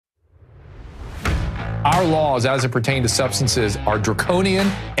Our laws as it pertains to substances are draconian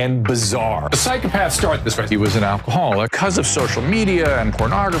and bizarre. The psychopaths start this way. He was an alcoholic because of social media and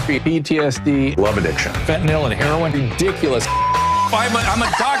pornography, PTSD, love addiction, fentanyl and heroin. Ridiculous. I'm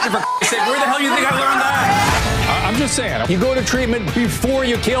a doctor, for sake. Where the hell do you think I learned that? I'm just saying, you go to treatment before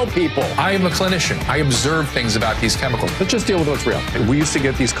you kill people. I am a clinician. I observe things about these chemicals. Let's just deal with what's real. We used to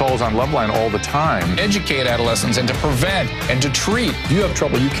get these calls on Loveline all the time. Educate adolescents and to prevent and to treat. If you have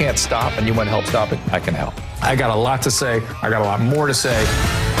trouble you can't stop and you want help stop it, I can help. I got a lot to say. I got a lot more to say.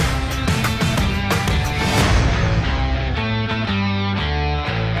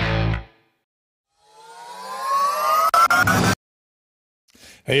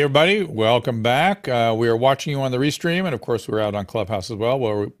 Hey everybody, welcome back. We are watching you on the restream, and of course we're out on Clubhouse as well,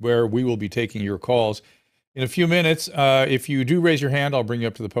 where we will be taking your calls in a few minutes. If you do raise your hand, I'll bring you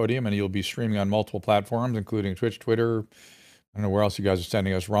up to the podium, and you'll be streaming on multiple platforms, including Twitch, Twitter, I don't know where else you guys are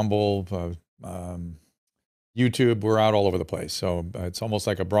sending us, Rumble, YouTube. We're out all over the place, so it's almost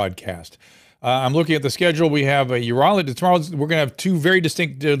like a broadcast. I'm looking at the schedule. We have a urologist. Tomorrow we're going to have two very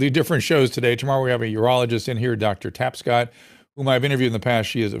distinctly different shows today. Tomorrow we have a urologist in here, Dr. Tapscott, whom I've interviewed in the past.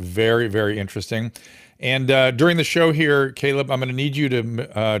 She is very, very interesting. And during the show here, Caleb, I'm going to need you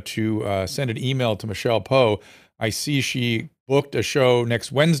to send an email to Michelle Poe. I see she booked a show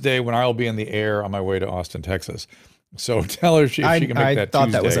next Wednesday when I'll be in the air on my way to Austin, Texas. So tell her if she can make that Tuesday. I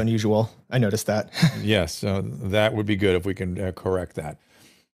thought that was unusual. I noticed that. Yes, so that would be good if we can correct that.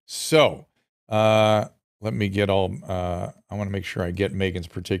 So let me get all, I want to make sure I get Megan's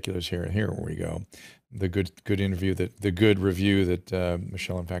particulars here. Here we go. The good review that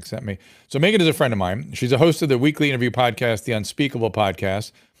Michelle in fact sent me. So Megan is a friend of mine. She's a host of the weekly interview podcast, the Unspeakable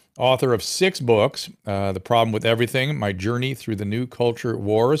podcast, author of 6 books, The Problem with Everything, My Journey Through the New Culture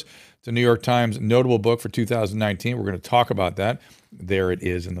Wars. It's a New York Times notable book for 2019. We're going to talk about that. There it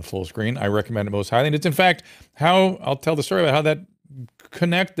is in the full screen. I recommend it most highly. And it's in fact how I'll tell the story about how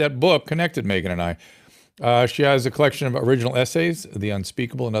that book connected Megan and I. She has a collection of original essays, The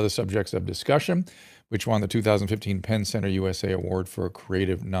Unspeakable and Other Subjects of Discussion, which won the 2015 Penn Center USA Award for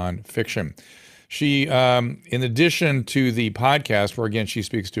Creative Nonfiction. She, in addition to the podcast, where again she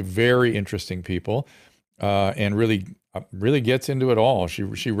speaks to very interesting people and really gets into it all.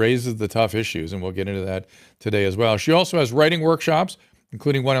 She raises the tough issues, and we'll get into that today as well. She also has writing workshops,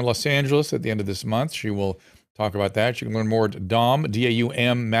 including one in Los Angeles at the end of this month. She will talk about that. You can learn more at Daum,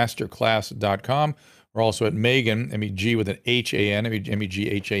 D-A-U-M, masterclass.com, or also at Meghan, M-E-G with an H-A-N,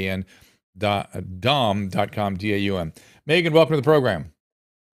 M-E-G-H-A-N, Daum.com, D-A-U-M. Megan, welcome to the program.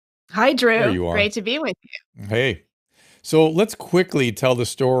 Hi, Drew. There you are. Great to be with you. Hey. So let's quickly tell the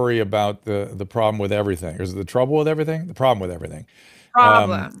story about the problem with everything. Is it the trouble with everything? The problem with everything.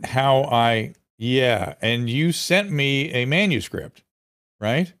 Problem. And you sent me a manuscript,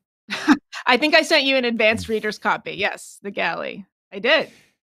 right? I think I sent you an advanced reader's copy. Yes, the galley. I did.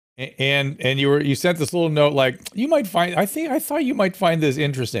 And you sent this little note like, I thought you might find this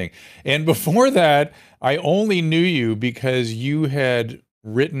interesting. And before that, I only knew you because you had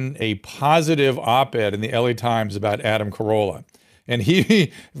written a positive op-ed in the LA Times about Adam Carolla.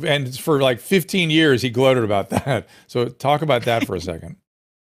 And for like 15 years, he gloated about that. So talk about that for a second.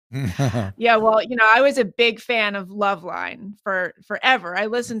 Yeah, well, I was a big fan of Loveline for forever. I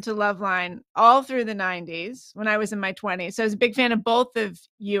listened to Loveline all through the 90s when I was in my 20s. So I was a big fan of both of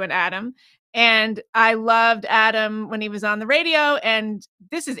you and Adam. And I loved Adam when he was on the radio. And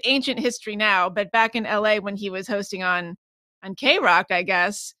this is ancient history now, but back in LA when he was hosting on K-Rock, I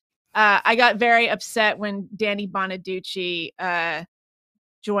guess, I got very upset when Danny Bonaducci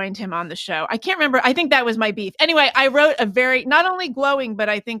joined him on the show. I can't remember. I think that was my beef. Anyway, I wrote a very, not only glowing, but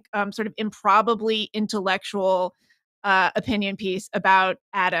I think sort of improbably intellectual opinion piece about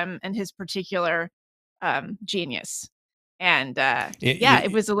Adam and his particular genius. And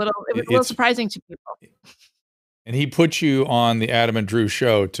it was a little surprising to people. And he put you on the Adam and Drew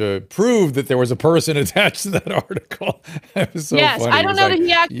show to prove that there was a person attached to that article. That was so funny. I don't know that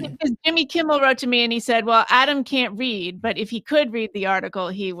he actually, because Jimmy Kimmel wrote to me and he said, well, Adam can't read, but if he could read the article,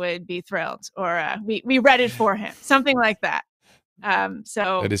 he would be thrilled. Or we read it for him, something like that.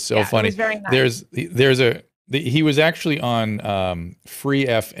 So that is so funny. It was very nice. He was actually on Free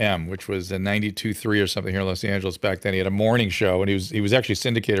FM, which was a 92.3 or something here in Los Angeles back then. He had a morning show, and he was actually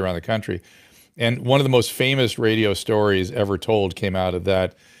syndicated around the country. And one of the most famous radio stories ever told came out of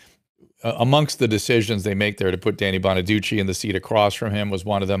that. Amongst the decisions they make there to put Danny Bonaducci in the seat across from him was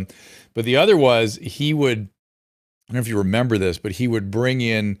one of them. But the other was he would, I don't know if you remember this, but he would bring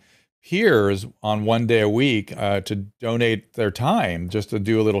in peers on one day a week to donate their time just to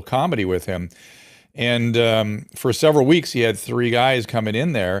do a little comedy with him. And for several weeks, he had 3 guys coming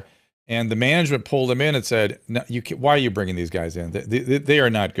in there. And the management pulled him in and said, no, why are you bringing these guys in? They are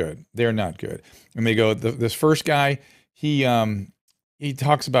not good. They're not good. And they go, this first guy, he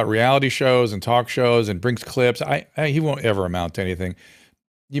talks about reality shows and talk shows and brings clips. He won't ever amount to anything.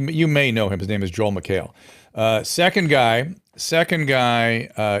 You may know him. His name is Joel McHale. Second guy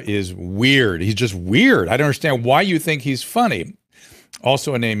is weird. He's just weird. I don't understand why you think he's funny.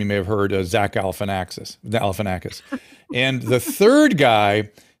 Also a name you may have heard, Zach Galifianakis. And the third guy,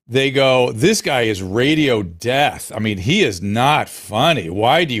 they go, this guy is radio death. I mean, he is not funny.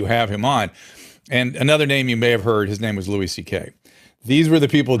 Why do you have him on? And another name you may have heard, his name was Louis C.K. These were the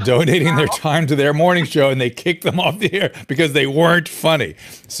people donating their time to their morning show, and they kicked them off the air because they weren't funny.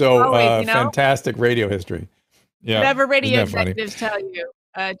 So fantastic radio history. Yeah, whatever radio executives tell you,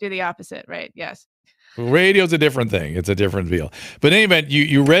 do the opposite, right? Yes. Radio's a different thing. It's a different deal. But in any event,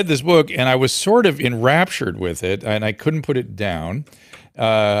 you read this book, and I was sort of enraptured with it, and I couldn't put it down.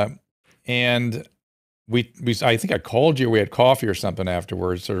 And I think I called you. We had coffee or something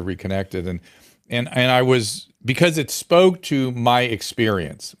afterwards, sort of reconnected, and I was, because it spoke to my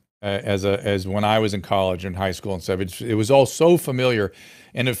experience as when I was in college and high school and stuff. It was all so familiar,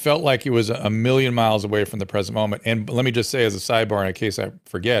 and it felt like it was a million miles away from the present moment. And let me just say, as a sidebar, in case I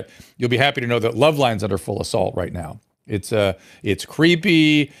forget, you'll be happy to know that Loveline's under full assault right now. It's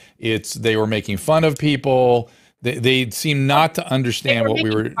creepy. They were making fun of people. They seem not to understand what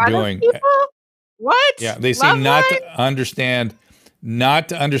we were doing. What? Yeah, they seem not to understand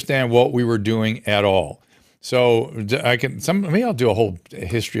what we were doing at all. So maybe I'll do a whole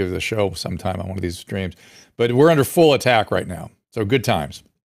history of the show sometime on one of these streams. But we're under full attack right now. So good times.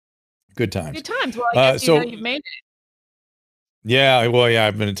 Good times. Good times. Well, I guess you've made it. Yeah, well, yeah,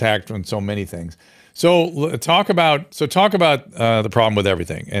 I've been attacked on so many things. So talk about the problem with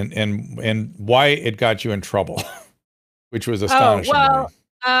everything and why it got you in trouble, which was astonishing. Oh,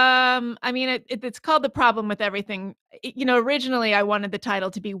 well, I mean, it's called The Problem with Everything. Originally I wanted the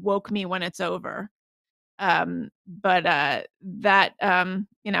title to be Woke Me When It's Over. But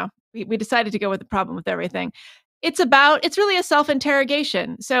we decided to go with The Problem with Everything. It's really a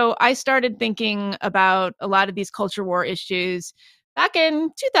self-interrogation. So I started thinking about a lot of these culture war issues back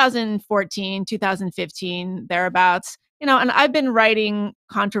in 2014, 2015, thereabouts, and I've been writing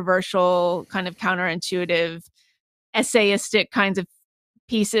controversial, kind of counterintuitive, essayistic kinds of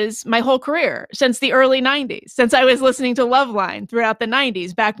pieces my whole career, since the early 90s, since I was listening to Loveline throughout the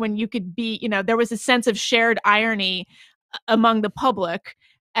 90s, back when you could be, there was a sense of shared irony among the public,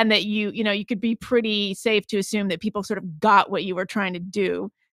 and that you could be pretty safe to assume that people sort of got what you were trying to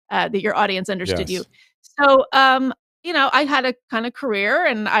do, that your audience understood you. So, I had a kind of career,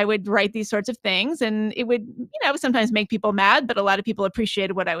 and I would write these sorts of things, and it would, sometimes make people mad, but a lot of people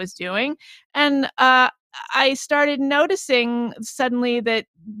appreciated what I was doing. And I started noticing suddenly that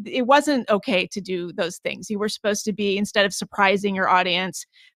it wasn't okay to do those things. You were supposed to be, instead of surprising your audience,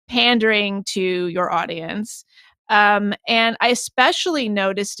 pandering to your audience. And I especially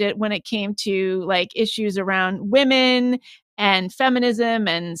noticed it when it came to like issues around women and feminism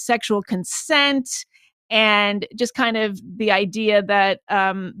and sexual consent, and just kind of the idea that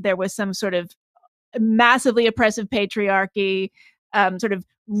there was some sort of massively oppressive patriarchy, sort of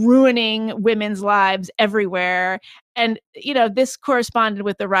ruining women's lives everywhere. And, this corresponded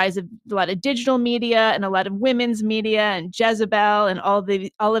with the rise of a lot of digital media and a lot of women's media and Jezebel and all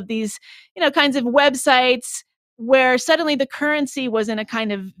of these, kinds of websites where suddenly the currency was in a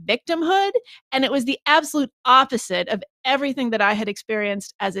kind of victimhood. And it was the absolute opposite of everything that I had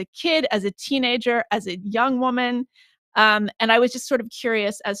experienced as a kid, as a teenager, as a young woman. And I was just sort of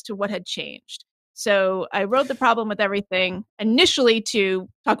curious as to what had changed. So I wrote The Problem with Everything initially to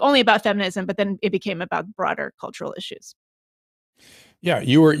talk only about feminism, but then it became about broader cultural issues. Yeah,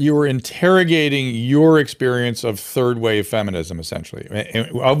 you were interrogating your experience of third wave feminism, essentially,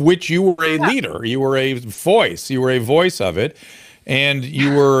 of which you were a leader. You were a voice. You were a voice of it, and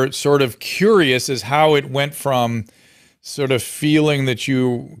you were sort of curious as how it went from sort of feeling that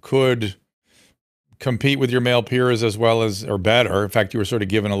you could compete with your male peers as well as, or better. In fact, you were sort of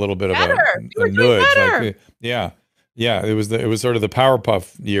given a little bit of a nudge. Like, yeah. It was sort of the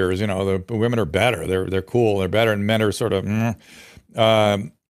Powerpuff years. The women are better. They're cool. They're better, and men are sort of.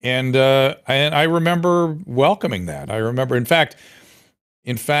 And I remember welcoming that. I remember, in fact,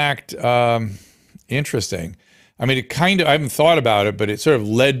 interesting. I mean, I haven't thought about it, but it sort of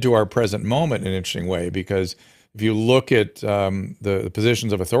led to our present moment in an interesting way, because if you look at the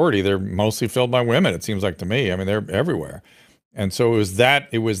positions of authority, they're mostly filled by women, it seems like to me. I mean, they're everywhere. And so it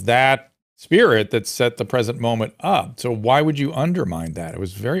was that spirit that set the present moment up. So why would you undermine that? It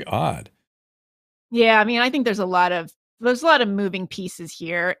was very odd. Yeah, I mean, I think there's a lot of there's a lot of moving pieces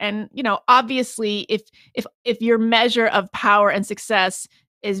here. And, obviously if your measure of power and success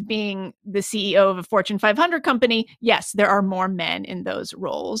is being the CEO of a Fortune 500 company, yes, there are more men in those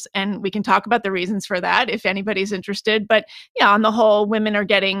roles. And we can talk about the reasons for that if anybody's interested. But yeah, on the whole, women are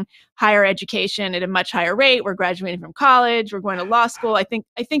getting higher education at a much higher rate. We're graduating from college. We're going to law school. I think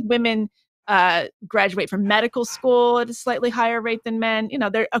women graduate from medical school at a slightly higher rate than men.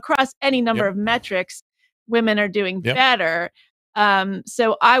 They're across any number of metrics, women are doing better.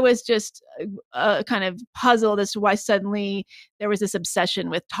 So I was just kind of puzzled as to why suddenly there was this obsession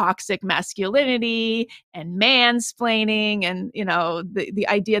with toxic masculinity and mansplaining, and the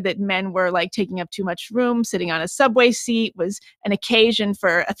idea that men were like taking up too much room. Sitting on a subway seat was an occasion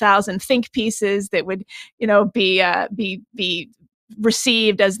for 1,000 think pieces that would be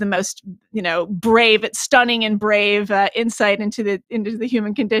received as the most brave, stunning and brave insight into the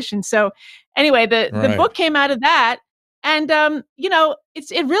human condition. So anyway, the book came out of that. And,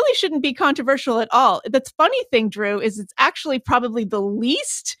 it really shouldn't be controversial at all. The funny thing, Drew, is it's actually probably the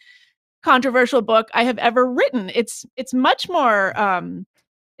least controversial book I have ever written. It's much more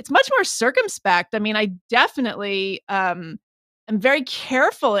circumspect. I mean, I definitely am very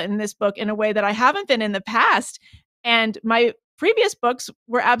careful in this book in a way that I haven't been in the past. And my previous books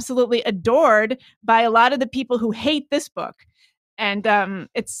were absolutely adored by a lot of the people who hate this book. And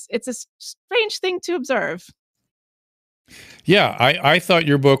it's a strange thing to observe. Yeah, I thought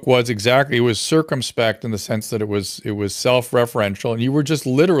your book was it was circumspect in the sense that it was self-referential, and you were just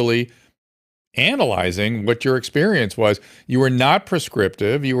literally analyzing what your experience was. You were not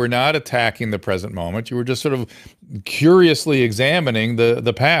prescriptive. You were not attacking the present moment. You were just sort of curiously examining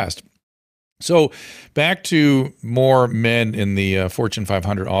the past. So back to more men in the Fortune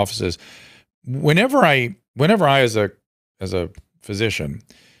 500 offices. Whenever I as a physician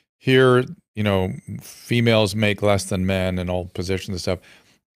hear females make less than men in all positions and stuff,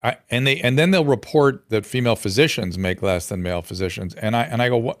 and then they'll report that female physicians make less than male physicians, and I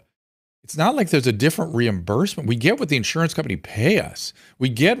go, what? It's not like there's a different reimbursement. We get what the insurance company pay us. We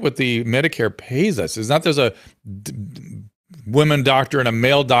get what the Medicare pays us. It's not there's a women doctor and a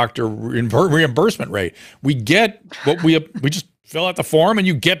male doctor reimbursement rate. We get what we just fill out the form and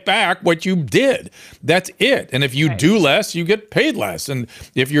you get back what you did. That's it. And if you do less, you get paid less. And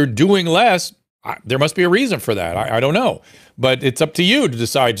if you're doing less, there must be a reason for that. I don't know. But it's up to you to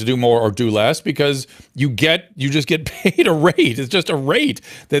decide to do more or do less, because you just get paid a rate. It's just a rate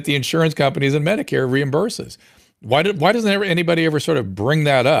that the insurance companies and Medicare reimburses. Why doesn't anybody ever sort of bring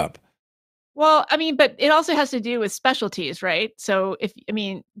that up? Well, I mean, but it also has to do with specialties, right? So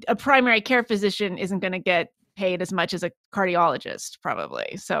a primary care physician isn't going to get paid as much as a cardiologist,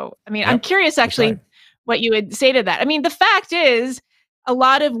 probably. So, I'm curious actually what you would say to that. I mean, the fact is a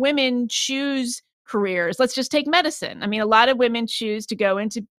lot of women choose careers. Let's just take medicine. I mean, a lot of women choose to go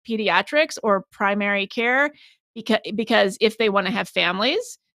into pediatrics or primary care because if they want to have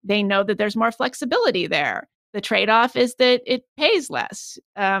families, they know that there's more flexibility there. The trade-off is that it pays less.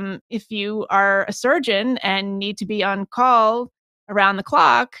 If you are a surgeon and need to be on call around the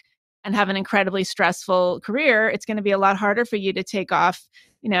clock and have an incredibly stressful career, it's going to be a lot harder for you to take off,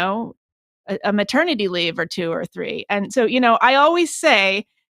 a maternity leave or 2 or 3. And so, I always say,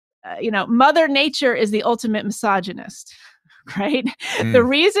 Mother Nature is the ultimate misogynist, right? The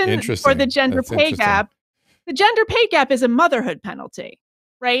reason for the gender pay gap is a motherhood penalty,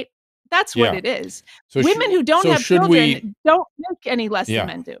 right? That's what it is. So women who don't have children don't make any less than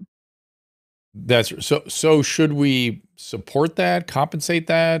men do. That's so. Should we support that, compensate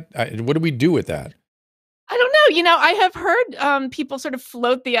that? What do we do with that? I don't know. I have heard people sort of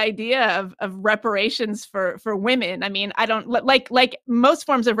float the idea of reparations for women. I mean, I don't like most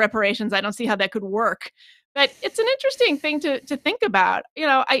forms of reparations. I don't see how that could work, but it's an interesting thing to think about.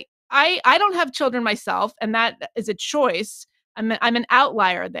 I don't have children myself, and that is a choice. I'm an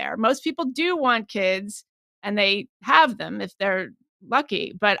outlier there. Most people do want kids, and they have them if they're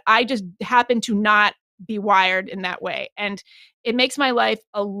lucky, but I just happen to not be wired in that way, and it makes my life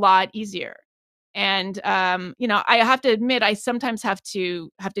a lot easier. And I have to admit, I sometimes have to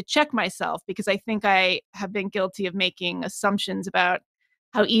check myself, because I think I have been guilty of making assumptions about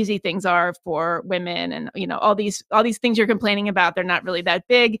how easy things are for women, and all these things you're complaining about, they're not really that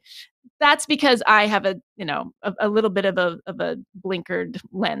big. That's because I have a little bit of a blinkered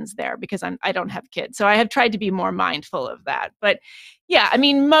lens there, because I don't have kids. So I have tried to be more mindful of that. But yeah, I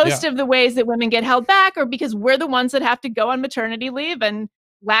mean, most of the ways that women get held back are because we're the ones that have to go on maternity leave and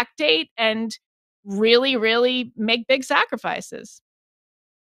lactate and really, really make big sacrifices.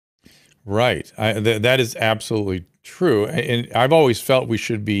 Right. That is absolutely true. And I've always felt we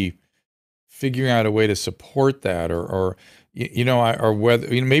should be figuring out a way to support that, or or whether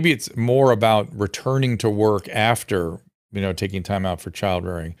maybe it's more about returning to work after taking time out for child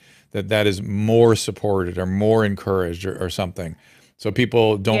rearing, that is more supported or more encouraged or something, so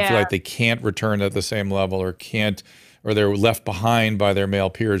people don't feel like they can't return at the same level or they're left behind by their male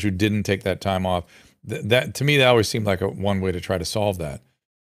peers who didn't take that time off. That to me, that always seemed like one way to try to solve that.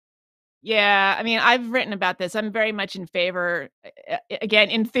 Yeah, I mean, I've written about this. I'm very much in favor, again,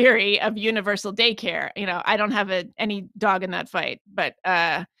 in theory, of universal daycare. I don't have any dog in that fight, but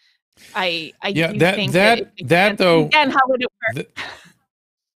I do think that though, again, how would it work?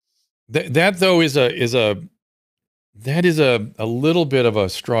 That though is a little bit of a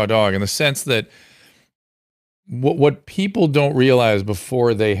straw dog, in the sense that what people don't realize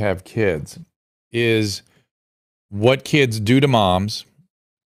before they have kids is what kids do to moms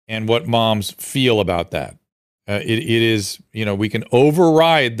and what moms feel about that. It is, we can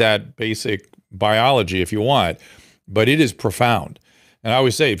override that basic biology if you want, but it is profound. And I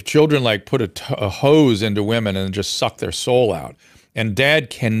always say, if children put a hose into women and just suck their soul out, and dad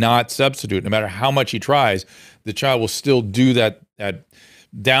cannot substitute, no matter how much he tries, the child will still do that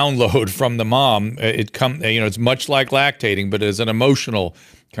download from the mom. It's much like lactating, but it's an emotional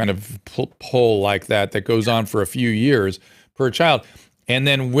kind of pull like that goes on for a few years per child. And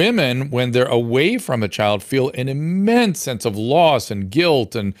then women, when they're away from a child, feel an immense sense of loss and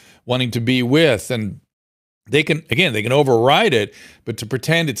guilt and wanting to be with. And they can override it, but to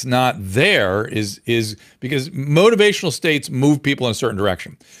pretend it's not there is because motivational states move people in a certain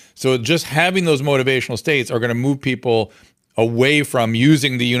direction. So just having those motivational states are going to move people away from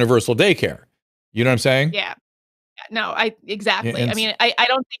using the universal daycare. You know what I'm saying? Yeah. No, exactly. Yeah, I mean, I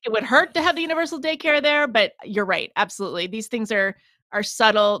don't think it would hurt to have the universal daycare there, but you're right. Absolutely. These things are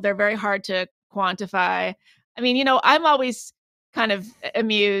subtle. They're very hard to quantify. I mean, I'm always kind of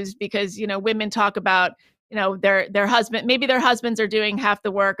amused because, women talk about, their husband, maybe their husbands are doing half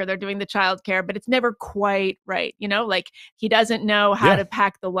the work or they're doing the childcare, but it's never quite right. Like he doesn't know how to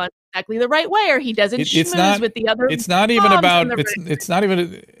pack the lunch exactly the right way, or he doesn't schmooze with the other. It's not even about, it's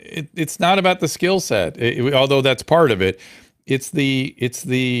not about the skill set, although that's part of it. It's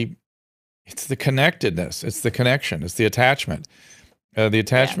the connectedness. It's the connection. It's the attachment. The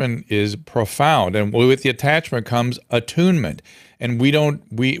attachment is profound, and with the attachment comes attunement. And we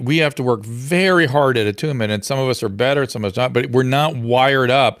have to work very hard at attunement, and some of us are better, some of us not, but we're not wired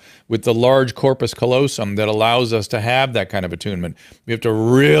up with the large corpus callosum that allows us to have that kind of attunement. We have to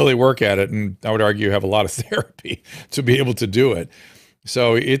really work at it, and I would argue have a lot of therapy to be able to do it.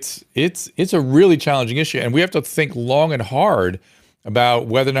 So it's a really challenging issue, and we have to think long and hard about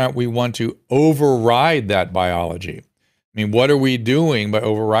whether or not we want to override that biology. I mean, what are we doing by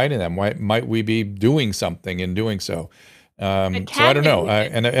overriding them? Why might we be doing something in doing so? So I don't know.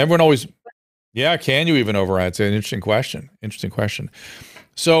 And everyone always, can you even override? It's an interesting question.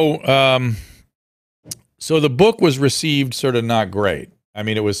 So, so the book was received sort of not great. I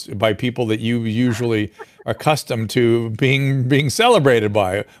mean, it was by people that you usually are accustomed to being celebrated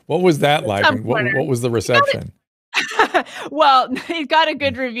by. What was that like? And what was the reception? Well, it got a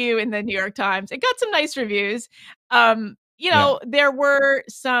good review in the New York Times. It got some nice reviews. There were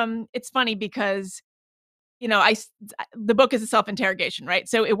some, it's funny because, the book is a self-interrogation, right?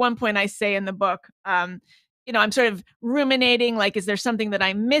 So at one point I say in the book, I'm sort of ruminating, like, is there something that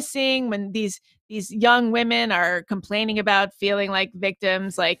I'm missing when these young women are complaining about feeling like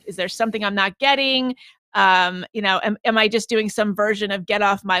victims? Like, is there something I'm not getting? Am I just doing some version of Get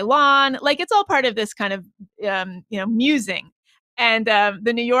Off My Lawn? Like, it's all part of this kind of, musing. And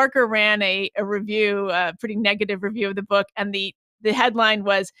the New Yorker ran a review, a pretty negative review of the book. And the headline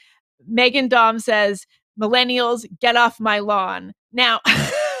was, Meghan Daum says, millennials, get off my lawn. Now,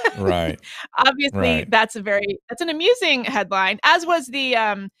 right. Obviously, that's an amusing headline, as was the,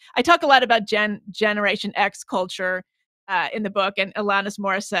 I talk a lot about Generation X culture in the book, and Alanis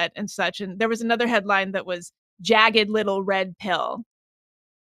Morissette and such. And there was another headline that was Jagged Little Red Pill.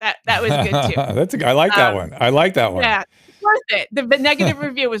 That was good too. I like that one. I like that one. Yeah, worth it. The negative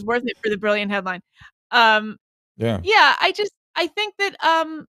review was worth it for the brilliant headline. I think that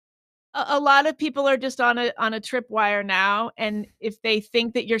a lot of people are just on a tripwire now, and if they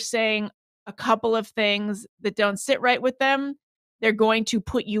think that you're saying a couple of things that don't sit right with them, they're going to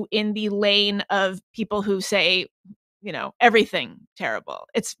put you in the lane of people who say, everything terrible.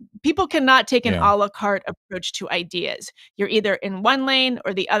 It's people cannot take an a la carte approach to ideas. You're either in one lane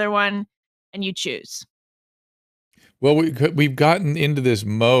or the other one, and you choose. Well, we've gotten into this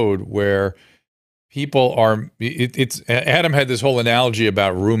mode where people are. Adam had this whole analogy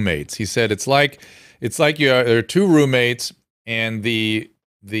about roommates. He said it's like there are two roommates, and the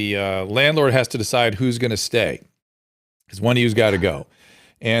the landlord has to decide who's going to stay, because one of you's got to go.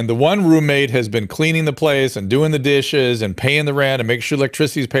 And the one roommate has been cleaning the place and doing the dishes and paying the rent and making sure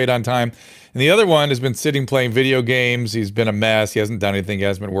electricity's paid on time. And the other one has been sitting playing video games. He's been a mess. He hasn't done anything. He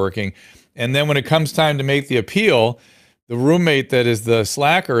hasn't been working. And then when it comes time to make the appeal, the roommate that is the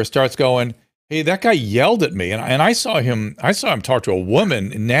slacker starts going, hey, that guy yelled at me. And I saw him talk to a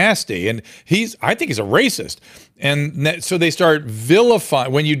woman, nasty. And I think he's a racist. And so they start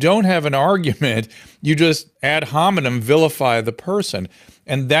vilifying. When you don't have an argument, you just ad hominem vilify the person.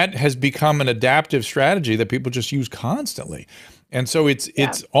 And that has become an adaptive strategy that people just use constantly. And so it's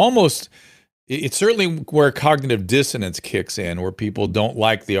certainly where cognitive dissonance kicks in, where people don't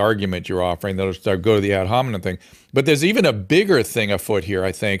like the argument you're offering. They'll start go to the ad hominem thing. But there's even a bigger thing afoot here,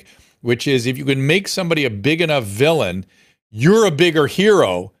 I think, which is if you can make somebody a big enough villain, you're a bigger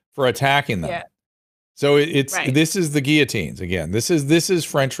hero for attacking them. Yeah. So this is the guillotines again. This is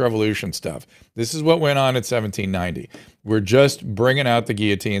French Revolution stuff. This is what went on in 1790. We're just bringing out the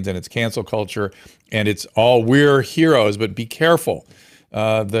guillotines, and it's cancel culture, and it's all we're heroes. But be careful,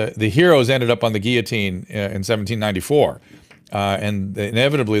 the heroes ended up on the guillotine in 1794, and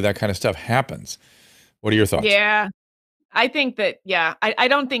inevitably that kind of stuff happens. What are your thoughts? Yeah, I think that I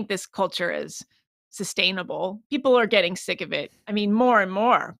don't think this culture is sustainable. People are getting sick of it. I mean, more and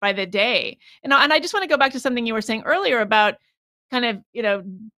more by the day. And I just want to go back to something you were saying earlier about kind of,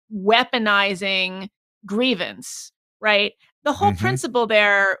 weaponizing grievance, right? The whole principle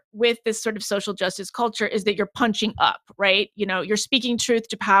there with this sort of social justice culture is that you're punching up, right? You're speaking truth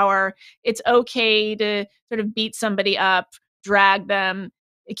to power. It's okay to sort of beat somebody up, drag them,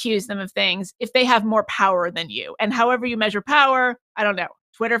 accuse them of things if they have more power than you. And however you measure power, I don't know,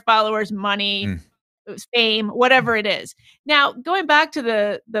 Twitter followers, money, fame, whatever it is. Now, going back to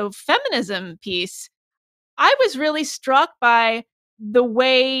the feminism piece, I was really struck by the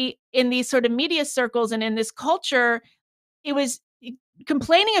way in these sort of media circles and in this culture, it was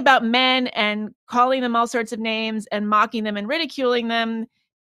complaining about men and calling them all sorts of names and mocking them and ridiculing them.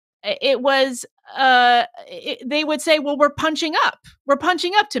 It was, they would say, well, we're punching up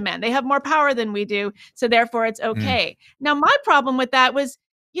to men. They have more power than we do. So therefore it's okay. Now, my problem with that was,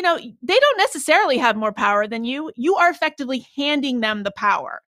 they don't necessarily have more power than you. You are effectively handing them the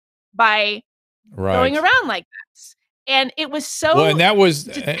power by going around like this. And it was so and that was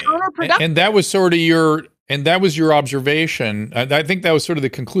counterproductive. And that was sort of your observation. I think that was sort of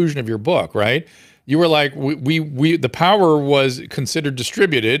the conclusion of your book, right? You were like, we the power was considered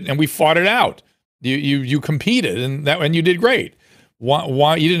distributed, and we fought it out. You competed, and you did great.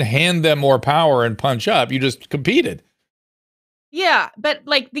 Why you didn't hand them more power and punch up? You just competed. Yeah, but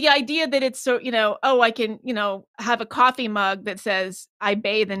like the idea that it's so, I can, have a coffee mug that says I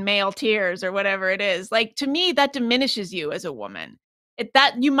bathe in male tears or whatever it is. Like, to me, that diminishes you as a woman.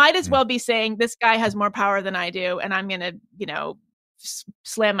 That you might as well be saying this guy has more power than I do, and I'm going to,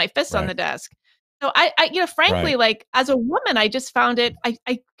 slam my fist on the desk. So I frankly, like as a woman, I just found it,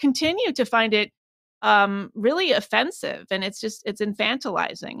 I continue to find it really offensive, and it's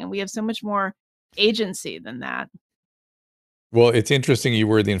infantilizing, and we have so much more agency than that. Well, it's interesting you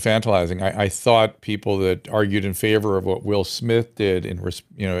were the infantilizing. I thought people that argued in favor of what Will Smith did,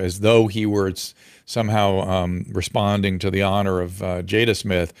 as though he were somehow responding to the honor of Jada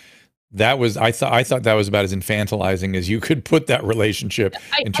Smith. I thought that was about as infantilizing as you could put that relationship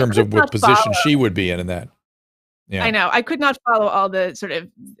in terms of what position she would be in that. Yeah. I know. I could not follow all the sort of,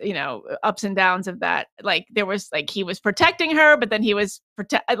 ups and downs of that. Like there was he was protecting her, but then he was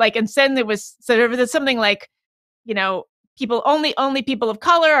and then there was sort of something like, people only people of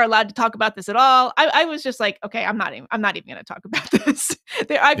color are allowed to talk about this at all. I was just like, okay, I'm not even going to talk about this.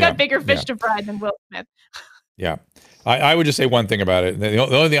 I've got bigger fish to fry than Will Smith. Yeah. I would just say one thing about it. The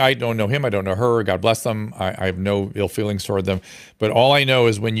only thing, I don't know him, I don't know her, God bless them. I have no ill feelings toward them. But all I know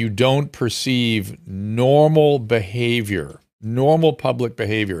is when you don't perceive normal behavior, normal public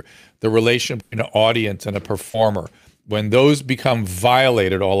behavior, the relation between an audience and a performer, when those become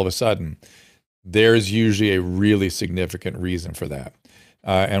violated all of a sudden, there's usually a really significant reason for that.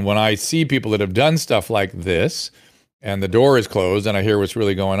 And when I see people that have done stuff like this, and the door is closed and I hear what's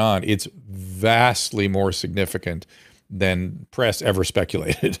really going on, it's vastly more significant than press ever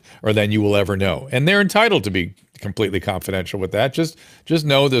speculated or than you will ever know. And they're entitled to be completely confidential with that. Just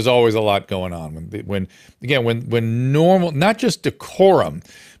know there's always a lot going on. When normal, not just decorum,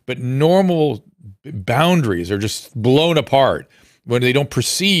 but normal boundaries are just blown apart, when they don't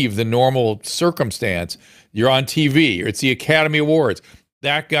perceive the normal circumstance, you're on TV, or it's the Academy Awards.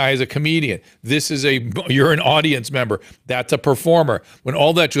 That guy is a comedian. You're an audience member. That's a performer. When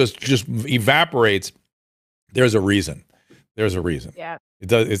all that just evaporates, there's a reason. There's a reason. Yeah. It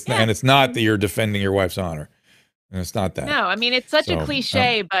does. It's Yeah. and it's not that you're defending your wife's honor, and it's not that. No, I mean, it's such a So,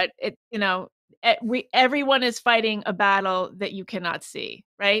 cliche, but everyone is fighting a battle that you cannot see,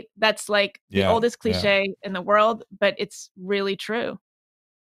 right? That's like the yeah, oldest yeah. cliche in the world, but it's really true.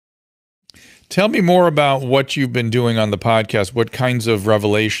 Tell me more about what you've been doing on the podcast. What kinds of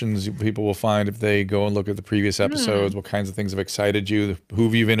revelations people will find if they go and look at the previous episodes? What kinds of things have excited you? Who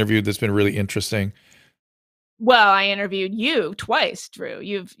have you interviewed that's been really interesting? Well, I interviewed you twice, Drew.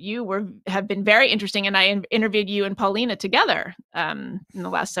 Have been very interesting, and I interviewed you and Paulina together in the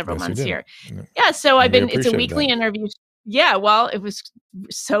last several Yes, you months did. here. Yeah, so We it's a weekly appreciated that. interview. Yeah, well, it was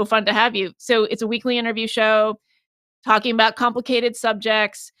so fun to have you. So it's a weekly interview show talking about complicated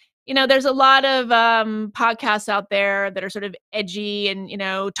subjects. There's a lot of podcasts out there that are sort of edgy and,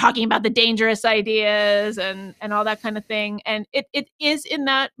 talking about the dangerous ideas and all that kind of thing. And it is in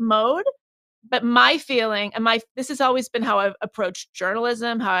that mode. But my feeling and this has always been how I've approached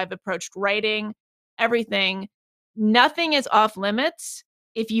journalism, how I've approached writing, everything. Nothing is off limits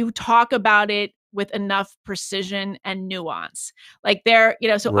if you talk about it with enough precision and nuance. Like so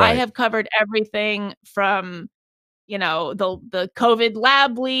I Right. have covered everything from, the COVID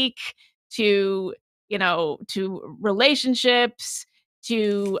lab leak to, to relationships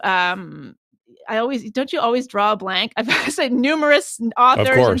to don't you always draw a blank? I've said numerous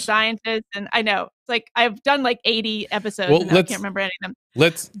authors and scientists, and I know it's like I've done like 80 episodes, Well, and I can't remember any of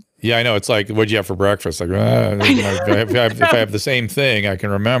them. Yeah, I know. It's like, what'd you have for breakfast? Like, if I have the same thing, I can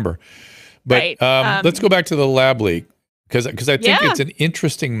remember. But right. Let's go back to the lab leak because I think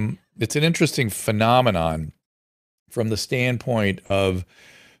it's an interesting phenomenon from the standpoint of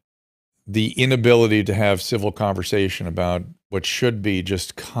the inability to have civil conversation about what should be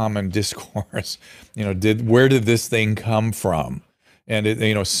just common discourse. Where did this thing come from? And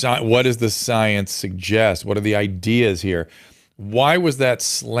what does the science suggest? What are the ideas here? Why was that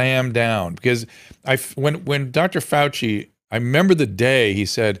slammed down? Because when Dr. Fauci, I remember the day he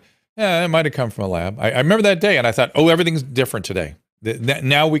said, it might have come from a lab. I remember that day, and I thought, everything's different today.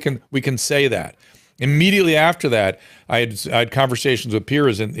 Now we can say that. Immediately after that, I had conversations with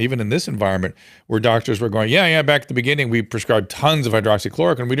peers, and even in this environment, where doctors were going, back at the beginning, we prescribed tons of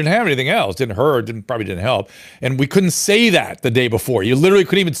hydroxychloroquine. We didn't have anything else. Didn't hurt, probably didn't help. And we couldn't say that the day before. You literally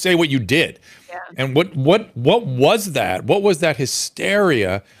couldn't even say what you did. Yeah. And what was that? What was that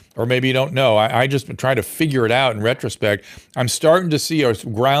hysteria? Or maybe you don't know. I just been trying to figure it out in retrospect. I'm starting to see a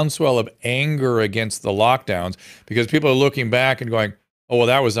groundswell of anger against the lockdowns because people are looking back and going, oh, well,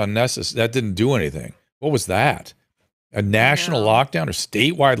 that was unnecessary. That didn't do anything. What was that? A national lockdown or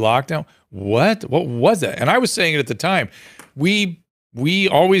statewide lockdown? What was that? And I was saying it at the time. We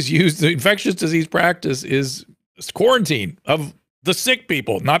always use the infectious disease practice is quarantine of the sick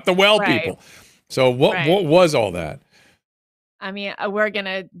people, not the well people. So what was all that? I mean,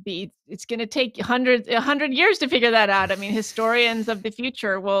 it's going to take 100 years to figure that out. I mean, historians of the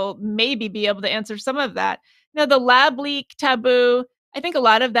future will maybe be able to answer some of that. The lab leak taboo, I think a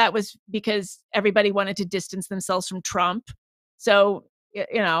lot of that was because everybody wanted to distance themselves from Trump. So,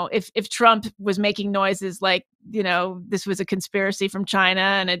 if Trump was making noises like, this was a conspiracy from China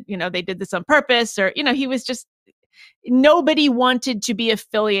and, they did this on purpose, or, he was just, nobody wanted to be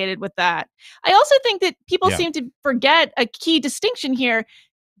affiliated with that. I also think that people seem to forget a key distinction here.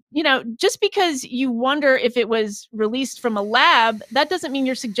 Just because you wonder if it was released from a lab, that doesn't mean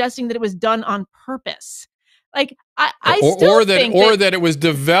you're suggesting that it was done on purpose. Like that it was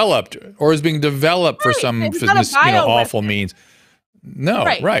developed or is being developed for some awful means. No,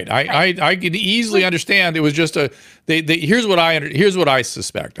 right. I can easily understand. It was just here's what I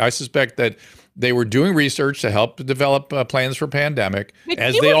suspect. I suspect that they were doing research to help to develop plans for pandemic,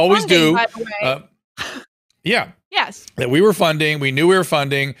 as they always do. Yes. That we were funding, we knew we were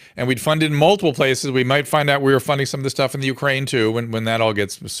funding, and we'd funded in multiple places. We might find out we were funding some of the stuff in the Ukraine too, when that all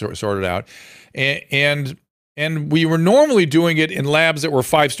gets sorted out, and we were normally doing it in labs that were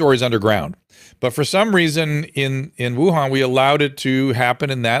 5 stories underground. But for some reason in Wuhan, we allowed it to happen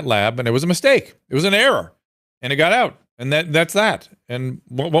in that lab, and it was a mistake. It was an error, and it got out. And that's that. And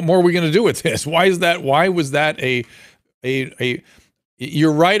what more are we going to do with this? Why is that? Why was that a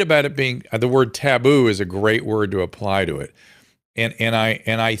you're right about it being, the word taboo is a great word to apply to it. And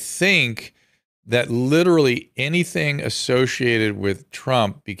I think that literally anything associated with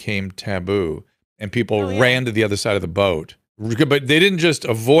Trump became taboo. And people ran to the other side of the boat. But they didn't just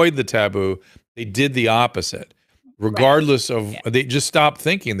avoid the taboo, they did the opposite. Regardless of, they just stopped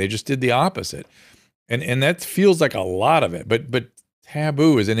thinking, they just did the opposite. And that feels like a lot of it. But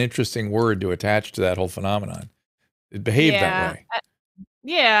taboo is an interesting word to attach to that whole phenomenon. It behaved that way.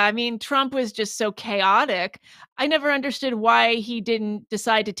 Yeah, I mean, Trump was just so chaotic. I never understood why he didn't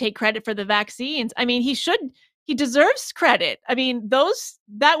decide to take credit for the vaccines. I mean, he deserves credit. I mean,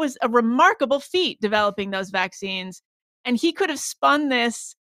 that was a remarkable feat developing those vaccines. And he could have spun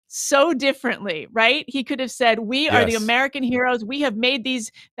this so differently, right? He could have said, "We are the Yes. American heroes. We have made these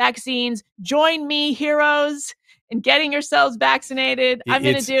vaccines. Join me, heroes, in getting yourselves vaccinated. I'm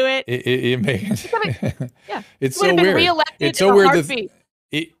going to do it." Yeah. It's He would so have been weird. reelected It's in so a weird. heartbeat.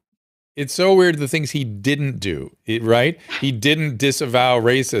 It's so weird the things he didn't do, right? He didn't disavow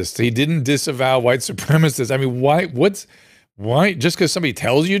racists. He didn't disavow white supremacists. I mean, why? Just because somebody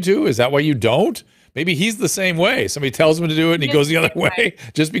tells you to? Is that why you don't? Maybe he's the same way. Somebody tells him to do it and he goes the other way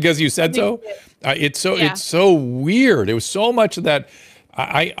just because you said so. It's so weird. It was so much of that.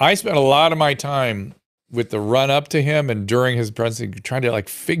 I spent a lot of my time with the run up to him and during his presidency trying to like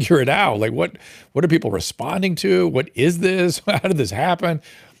figure it out. Like what are people responding to? What is this? How did this happen?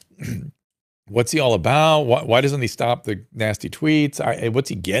 What's he all about? Why doesn't he stop the nasty tweets? What's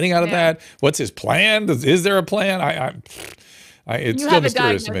he getting out of that? What's his plan? Is there a plan? It's still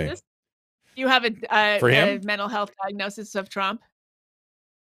mysterious to me. You have a mental health diagnosis of Trump?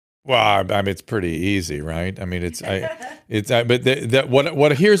 Well, I mean, it's pretty easy, right? I mean,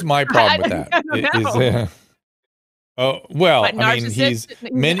 but here's my problem with that. I mean, he's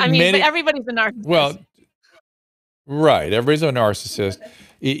many. But everybody's a narcissist. Well, right, everybody's a narcissist.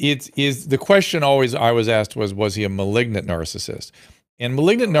 The question always I was asked was he a malignant narcissist? And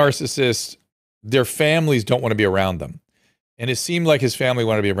malignant narcissists, their families don't want to be around them. And it seemed like his family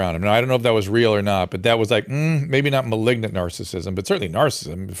wanted to be around him. Now, I don't know if that was real or not, but that was like, maybe not malignant narcissism, but certainly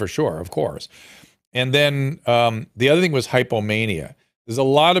narcissism for sure, of course. And then the other thing was hypomania. There's a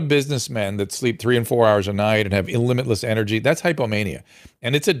lot of businessmen that sleep 3 and 4 hours a night and have limitless energy. That's hypomania.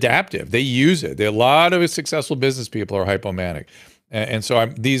 And it's adaptive. They use it. A lot of successful business people are hypomanic. And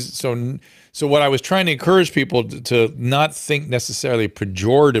so so what I was trying to encourage people to not think necessarily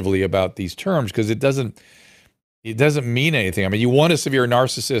pejoratively about these terms, because it doesn't mean anything. I mean, you want a severe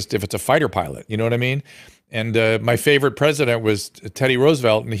narcissist if it's a fighter pilot, you know what I mean? And my favorite president was Teddy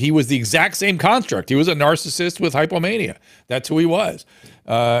Roosevelt, and he was the exact same construct. He was a narcissist with hypomania. That's who he was.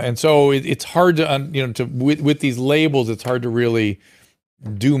 And so it's hard to, with these labels, it's hard to really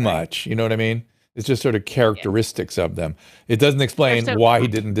do much. You know what I mean? It's just sort of characteristics of them. It doesn't explain why he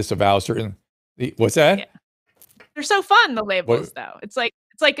didn't disavow certain. What's that? Yeah. They're so fun, the labels, though. It's like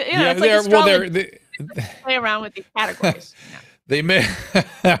astrology. Play around with these categories. They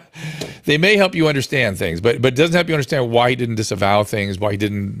may help you understand things, but it doesn't help you understand why he didn't disavow things, why he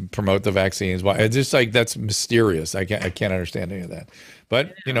didn't promote the vaccines. Why it's just like that's mysterious. I can't understand any of that.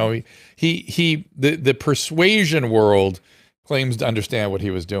 But the persuasion world claims to understand what he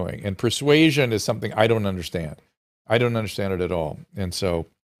was doing, and persuasion is something I don't understand. I don't understand it at all, and so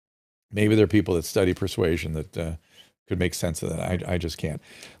maybe there are people that study persuasion that could make sense of that. I just can't.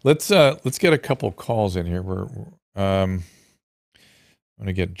 Let's get a couple calls in here. I'm going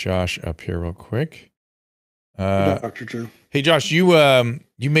to get Josh up here real quick. Dr. Drew. Hey, Josh, you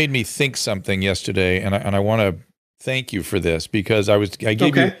made me think something yesterday, and I want to thank you for this because I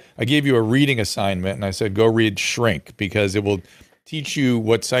gave you a reading assignment, and I said go read Shrink because it will teach you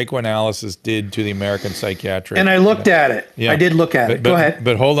what psychoanalysis did to the American psychiatric. And I looked at it. Yeah. I did look at it. Go ahead.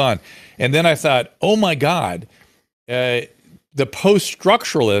 But hold on. And then I thought, oh my God, the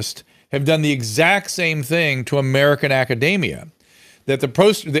post-structuralists have done the exact same thing to American academia. That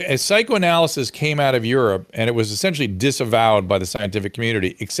the psychoanalysis came out of Europe and it was essentially disavowed by the scientific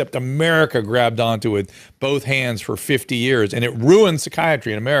community, except America grabbed onto it both hands for 50 years, and it ruined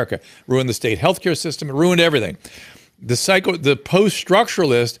psychiatry in America, ruined the state healthcare system, it ruined everything. The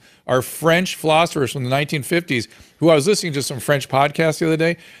post-structuralists are French philosophers from the 1950s who I was listening to some French podcasts the other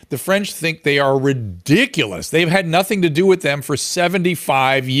day. The French think they are ridiculous. They've had nothing to do with them for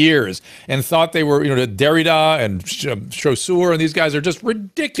 75 years and thought they were, Derrida and Saussure and these guys are just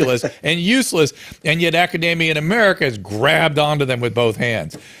ridiculous and useless. And yet academia in America has grabbed onto them with both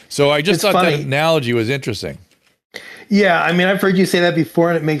hands. So I just thought that analogy was interesting. Yeah, I mean, I've heard you say that before,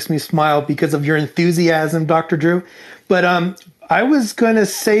 and it makes me smile because of your enthusiasm, Dr. Drew. But I was going to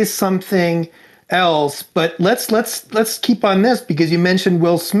say something else, but let's keep on this because you mentioned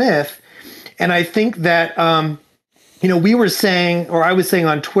Will Smith, and I think that we were saying, or I was saying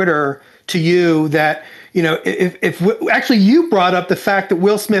on Twitter to you that if actually you brought up the fact that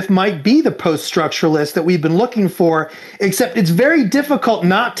Will Smith might be the post-structuralist that we've been looking for, except it's very difficult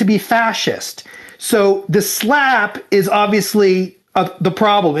not to be fascist. So the slap is obviously the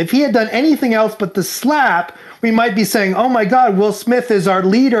problem. If he had done anything else but the slap, we might be saying, oh my God, Will Smith is our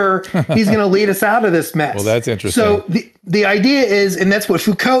leader. He's going to lead us out of this mess. Well, that's interesting. So the idea is, and that's what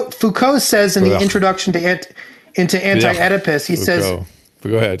Foucault says in the introduction into Anti-Oedipus. He says,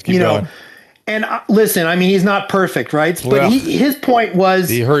 go ahead, keep going. And listen, I mean, he's not perfect, right? But his point was,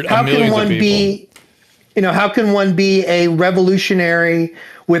 he hurt how can one be, how can one be a revolutionary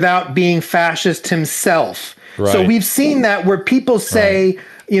without being fascist himself? Right. So we've seen that where people say,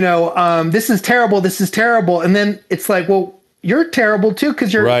 this is terrible. And then it's like, well, you're terrible too,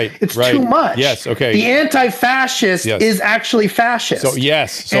 because it's too much. Yes, okay. The anti-fascist is actually fascist.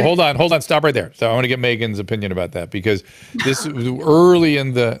 So hold on, stop right there. So I want to get Meghan's opinion about that, because this early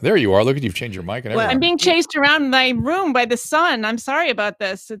in there you are. Look at you've changed your mic and everything. I'm being chased around my room by the sun. I'm sorry about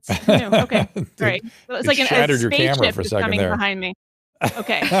this. It's okay. Great. So it's like a spaceship is coming behind me.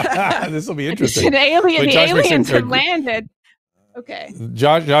 Okay. This will be interesting. An alien. The aliens have landed. Okay.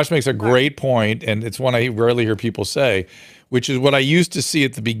 Josh makes a great point, and it's one I rarely hear people say, which is what I used to see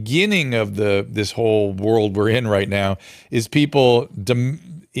at the beginning of this whole world we're in right now, is people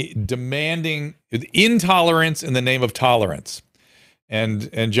demanding intolerance in the name of tolerance.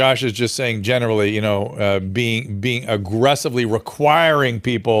 And Josh is just saying generally, being aggressively requiring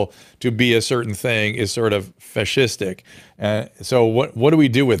people to be a certain thing is sort of fascistic. So what do we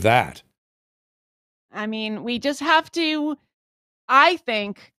do with that? I mean, we just have to. I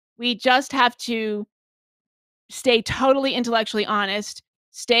think we just have to stay totally intellectually honest,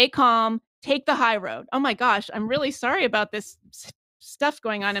 stay calm, take the high road. Oh my gosh, I'm really sorry about this stuff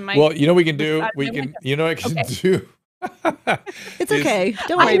going on in my. Well, we can do. We can. I can do. It's okay.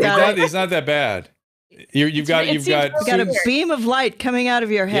 Don't worry about it. It's not that bad. You've got a beam of light coming out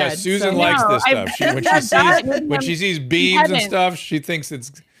of your head. Yeah, Susan likes this stuff. When she sees beams and stuff, she thinks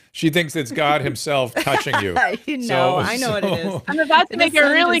it's God himself touching you. I know what it is. I'm about to make a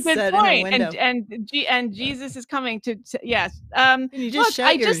really good point, and Jesus is coming to yes. Can you just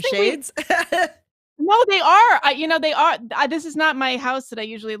shut your shades? No, they are. They are. This is not my house that I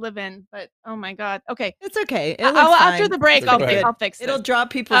usually live in, but oh my God. Okay, it's okay. After the break, I'll fix it. It'll draw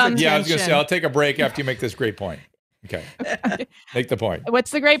people's attention. Yeah, I was gonna say I'll take a break after you make this great point. Okay, make the point.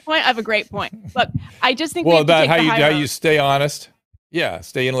 What's the great point? I have a great point. Look, I just think about how you stay honest. Yeah,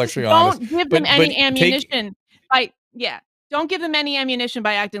 stay intellectually honest. Don't give them any ammunition. Don't give them any ammunition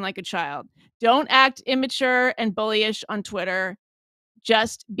by acting like a child. Don't act immature and bullyish on Twitter.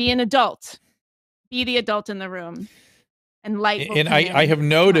 Just be an adult. Be the adult in the room, and light. And I have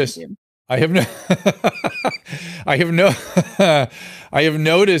noticed. I have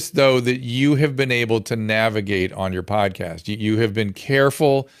noticed though that you have been able to navigate on your podcast. You have been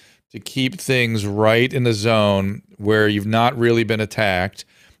careful to keep things right in the zone where you've not really been attacked,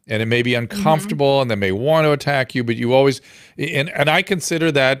 and it may be uncomfortable, and they may want to attack you, but you always and I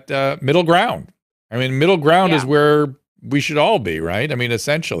consider that middle ground. I mean, middle ground is where we should all be, right? I mean,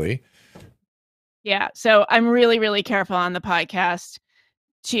 essentially. Yeah. So I'm really, really careful on the podcast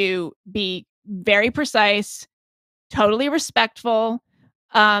to be very precise, totally respectful,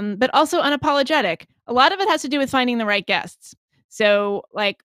 but also unapologetic. A lot of it has to do with finding the right guests. So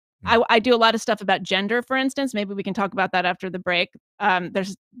I do a lot of stuff about gender, for instance. Maybe we can talk about that after the break.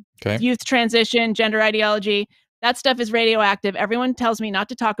 There's youth transition, gender ideology. That stuff is radioactive. Everyone tells me not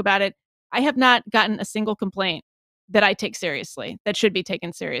to talk about it. I have not gotten a single complaint that I take seriously, that should be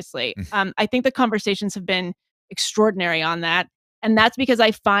taken seriously. I think the conversations have been extraordinary on that. And that's because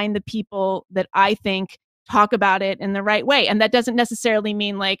I find the people that I think talk about it in the right way. And that doesn't necessarily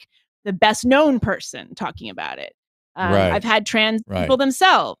mean the best known person talking about it. I've had trans people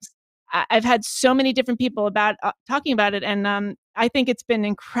themselves. I've had so many different people about talking about it. And I think it's been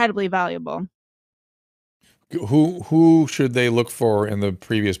incredibly valuable. Who should they look for in the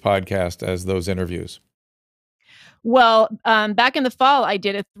previous podcast as those interviews? Well, back in the fall, I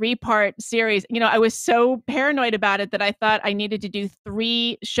did a 3-part series. I was so paranoid about it that I thought I needed to do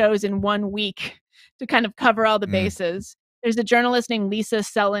 3 shows in 1 week to kind of cover all the bases. There's a journalist named Lisa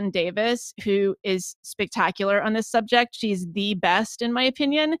Sellen Davis who is spectacular on this subject. She's the best, in my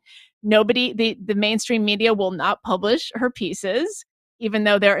opinion. The mainstream media will not publish her pieces, even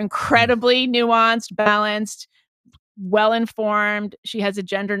though they're incredibly nuanced, balanced, well-informed. She has a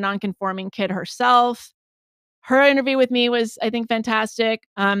gender nonconforming kid herself. Her interview with me was, I think, fantastic.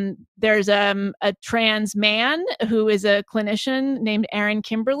 There's a trans man who is a clinician named Aaron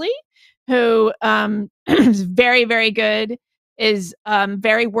Kimberly, who is very, very good, is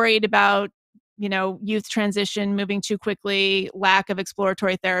very worried about, youth transition, moving too quickly, lack of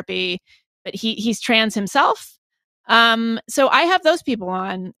exploratory therapy. But he's trans himself. So I have those people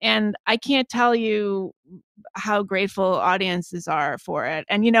on, and I can't tell you how grateful audiences are for it.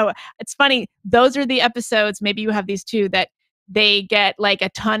 And, it's funny. Those are the episodes, maybe you have these too, that they get like a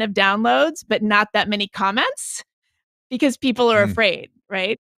ton of downloads, but not that many comments because people are afraid,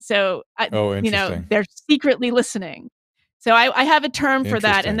 right? So, interesting. they're secretly listening. So I have a term for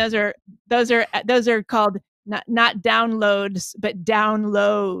that. And those are called not downloads, but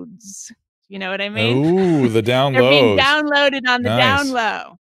downloads. You know what I mean? Oh, the downloads. They're being downloaded on the down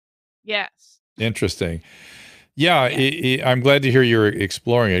low. Yes. Interesting. Yeah, I'm glad to hear you're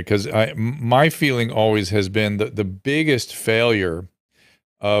exploring it, because my feeling always has been that the biggest failure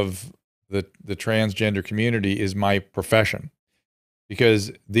of the transgender community is my profession,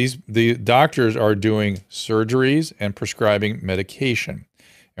 because the doctors are doing surgeries and prescribing medication.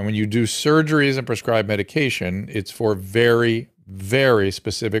 And when you do surgeries and prescribe medication, it's for very, very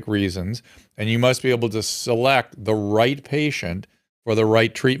specific reasons, and you must be able to select the right patient for the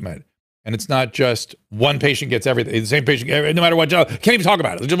right treatment. And it's not just one patient gets everything. The same patient, no matter what, can't even talk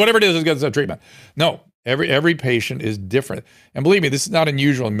about it. Just whatever it is, gets the treatment. No, every patient is different. And believe me, this is not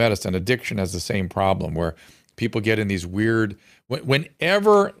unusual in medicine. Addiction has the same problem, where people get in these weird. Look,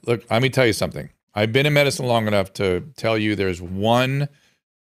 let me tell you something. I've been in medicine long enough to tell you there's one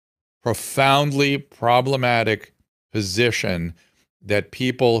profoundly problematic position that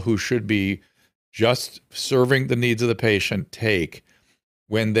people who should be just serving the needs of the patient take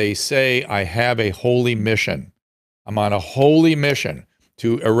when they say, I have a holy mission. I'm on a holy mission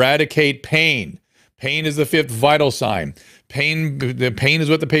to eradicate pain. Pain is the fifth vital sign. The pain is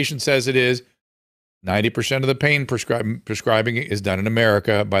what the patient says it is. 90% of the pain prescribing is done in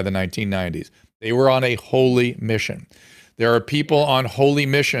America by the 1990s. They were on a holy mission. There are people on holy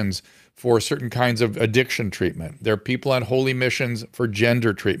missions for certain kinds of addiction treatment. There are people on holy missions for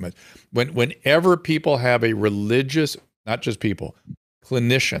gender treatment. Whenever people have a religious, not just people,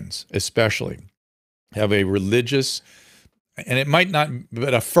 clinicians especially, have a religious, and it might not,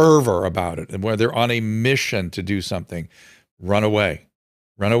 but a fervor about it, and where they're on a mission to do something, run away.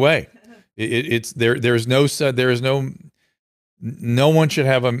 No one should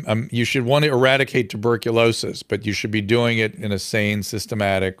have you should want to eradicate tuberculosis, but you should be doing it in a sane,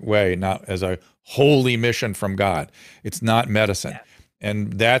 systematic way, not as a holy mission from God. It's not medicine. Yeah.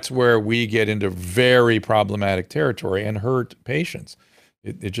 And that's where we get into very problematic territory and hurt patients.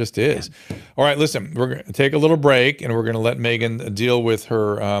 It just is. Yeah. All right, listen, we're going to take a little break, and we're going to let Meghan deal with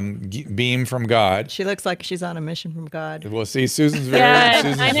her beam from God. She looks like she's on a mission from God. Well, see, Susan's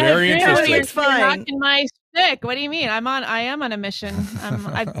very interested. It's fine. You're knocking my stick. What do you mean? I am on a mission.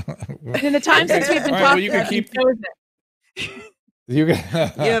 In the time since we've been talking, you can keep You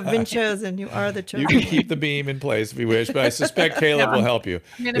have been chosen. You are the chosen. You can keep the beam in place if you wish, but I suspect Caleb will help you.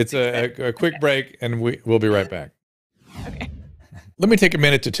 It's a quick break, and we'll be right back. Okay. Let me take a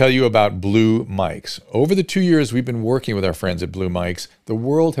minute to tell you about Blue Mics. Over the 2 years we've been working with our friends at Blue Mics, the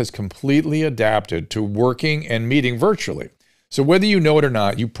world has completely adapted to working and meeting virtually. So whether you know it or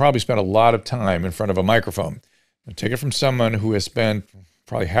not, you probably spent a lot of time in front of a microphone. And take it from someone who has spent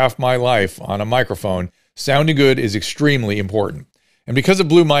probably half my life on a microphone, sounding good is extremely important. And because of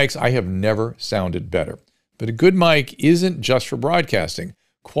Blue Mics, I have never sounded better. But a good mic isn't just for broadcasting.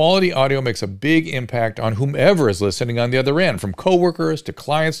 Quality audio makes a big impact on whomever is listening on the other end, from coworkers to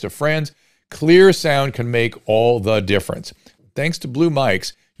clients to friends. Clear sound can make all the difference. Thanks to Blue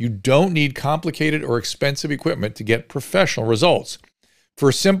Mics, you don't need complicated or expensive equipment to get professional results.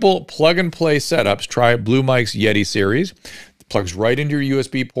 For simple plug-and-play setups, try Blue Mics Yeti series. It plugs right into your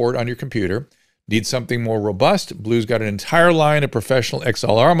USB port on your computer. Need something more robust? Blue's got an entire line of professional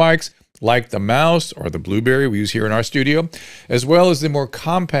XLR mics, like the Mouse or the Blueberry we use here in our studio, as well as the more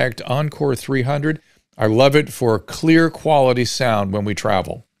compact Encore 300. I love it for clear quality sound when we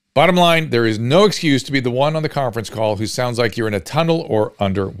travel. Bottom line, there is no excuse to be the one on the conference call who sounds like you're in a tunnel or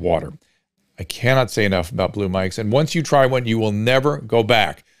underwater. I cannot say enough about Blue Mics, and once you try one, you will never go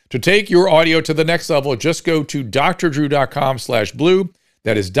back. To take your audio to the next level, just go to drdrew.com/blue.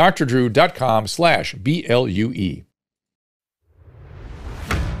 That is drdrew.com/BLUE.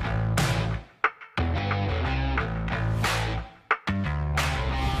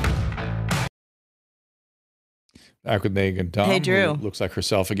 Back with Meghan Daum, Hey, Drew. who looks like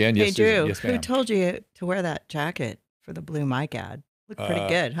herself again. Yes, Hey, Drew, Susan. Yes, ma'am. who told you to wear that jacket for the Blue Mic ad? Looked pretty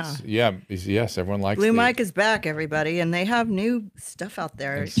good, huh? Yeah, yes, everyone likes Blue Mic is back, everybody, and they have new stuff out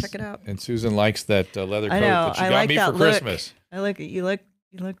there. Check it out. And Susan likes that leather coat I know. that she I got like me that for look. Christmas.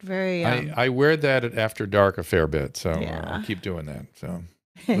 You look very. I wear that at After Dark a fair bit, so Yeah. I'll keep doing that. So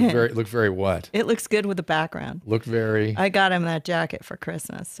Look very what? It looks good with the background. Looked very. I got him that jacket for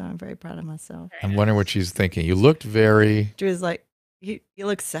Christmas, so I'm very proud of myself. I'm wondering what she's thinking. You looked very. Drew's like, you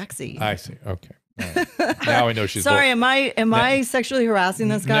look sexy. I see. Okay. Right. Now I know she's. Sorry, am I sexually harassing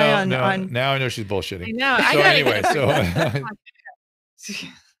this guy on? Now I know she's bullshitting. I know. So anyway,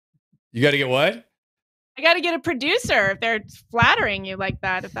 you got to get what? I got to get a producer if they're flattering you like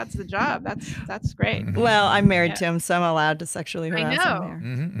that. If that's the job, that's great. Mm-hmm. Well, I'm married to him, so I'm allowed to sexually harass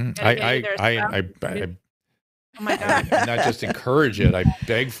him here. I Oh my God. not just encourage it. I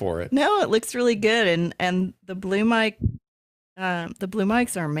beg for it. No, it looks really good, and the blue mics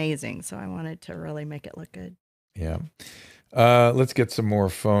are amazing. So I wanted to really make it look good. Yeah. Let's get some more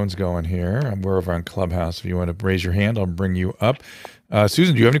phones going here. We're over on Clubhouse. If you want to raise your hand, I'll bring you up.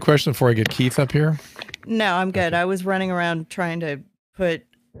 Susan, do you have any questions before I get Keith up here? No, I'm good. I was running around trying to put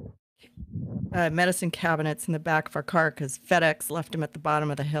medicine cabinets in the back of our car because FedEx left them at the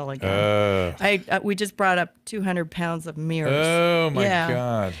bottom of the hill again. We just brought up 200 pounds of mirrors. Oh my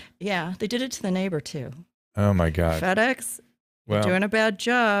God. Yeah, they did it to the neighbor too. Oh my God. FedEx, they're doing a bad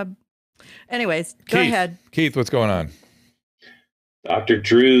job. Anyways, go ahead. Keith, what's going on? Dr.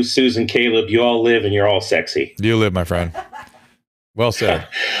 Drew, Susan, Caleb, you all live and you're all sexy. You live, my friend. Well said.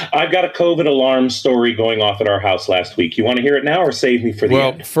 I've got a COVID alarm story going off at our house last week. You want to hear it now or save me for the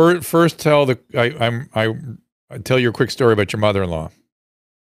end? Well, first tell tell your quick story about your mother-in-law.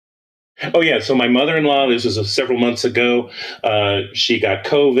 Oh, yeah. So my mother-in-law, this was several months ago, she got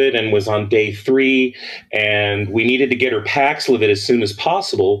COVID and was on day 3, and we needed to get her Paxlovid as soon as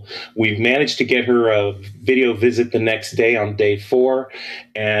possible. We've managed to get her a video visit the next day on day 4,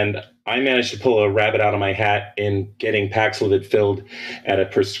 and I managed to pull a rabbit out of my hat in getting Paxlovid filled at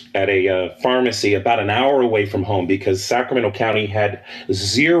a pharmacy about an hour away from home because Sacramento County had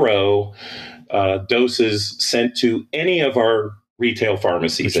 0 doses sent to any of our retail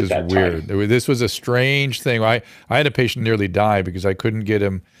pharmacies at that time. Weird. This was a strange thing. I had a patient nearly die because I couldn't get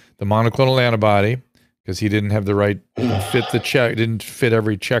him the monoclonal antibody because he didn't have the right didn't fit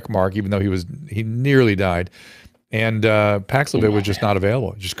every check mark, even though he nearly died. And Paxlovid was just not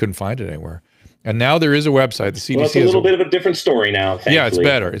available. Just couldn't find it anywhere. And now there is a website. The CDC. Well, it's a little bit of a different story now. Thankfully. Yeah, it's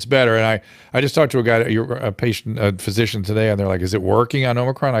better. It's better. And I just talked to a physician today, and they're like, "Is it working on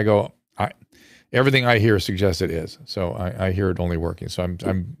Omicron?" I go, everything I hear suggests it is. So I hear it only working. So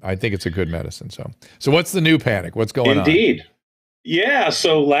I think it's a good medicine. So what's the new panic? What's going on? Indeed. Yeah.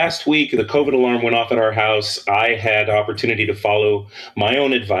 So last week, the COVID alarm went off at our house. I had opportunity to follow my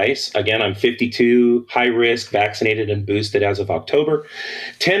own advice. Again, I'm 52, high risk, vaccinated and boosted as of October.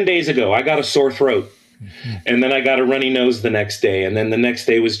 10 days ago, I got a sore throat. And then I got a runny nose the next day. And then the next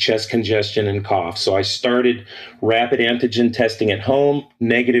day was chest congestion and cough. So I started rapid antigen testing at home,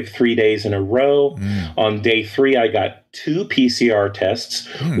 negative 3 days in a row. On day 3, I got 2 PCR tests,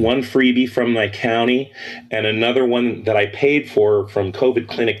 one freebie from my county and another one that I paid for from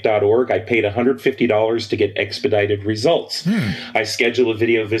covidclinic.org. I paid $150 to get expedited results. I scheduled a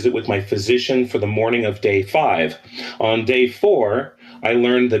video visit with my physician for the morning of day 5. On day 4, I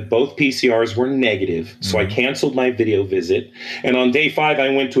learned that both PCRs were negative, so I canceled my video visit. And on day 5, I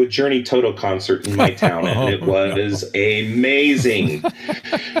went to a Journey Toto concert in my town, and it was amazing.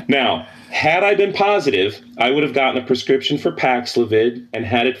 Now, had I been positive, I would have gotten a prescription for Paxlovid and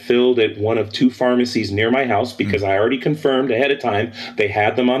had it filled at one of 2 pharmacies near my house because I already confirmed ahead of time they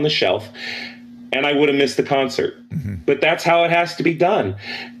had them on the shelf, and I would have missed the concert. But that's how it has to be done.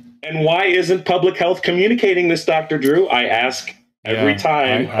 And why isn't public health communicating this, Dr. Drew? I ask every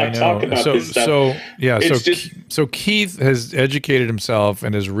time I talk about this stuff. So Keith has educated himself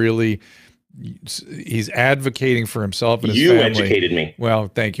and is really, he's advocating for himself and his family. You educated me.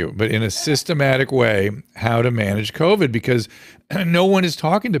 Well, thank you. But in a systematic way, how to manage COVID, because no one is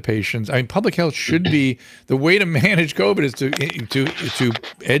talking to patients. I mean, public health should be, the way to manage COVID is to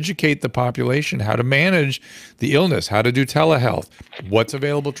educate the population how to manage the illness, how to do telehealth, what's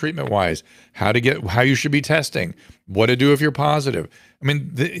available treatment-wise, how you should be testing, what to do if you're positive. I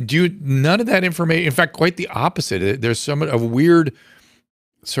mean, none of that information, in fact, quite the opposite. There's a weird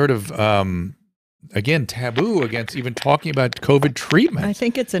sort of, again, taboo against even talking about COVID treatment. I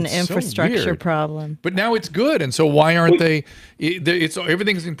think it's an infrastructure problem. But now it's good. And so why aren't they,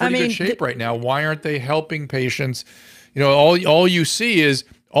 everything's in pretty good shape right now. Why aren't they helping patients? You know, all you see is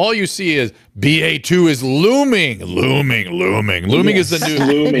BA2 is looming. Looming is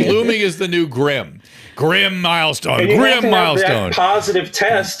the new grim milestone. That positive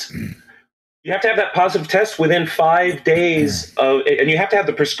test. You have to have that positive test within 5 days and you have to have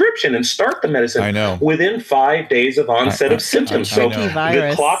the prescription and start the medicine within 5 days of onset of symptoms. So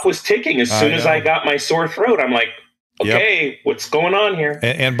the clock was ticking as soon as I got my sore throat. I'm like, okay, what's going on here?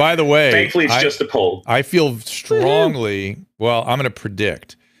 And by the way, thankfully it's just a cold. I feel strongly, well, I'm going to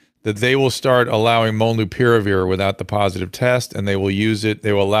predict that they will start allowing molnupiravir without the positive test, and they will use it,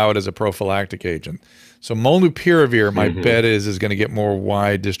 they will allow it as a prophylactic agent. So molnupiravir, my bet is going to get more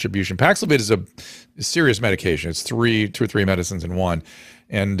wide distribution. Paxlovid is a serious medication. It's 2 or 3 medicines in one.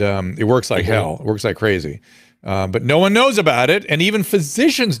 And it works like hell. It works like crazy. But no one knows about it, and even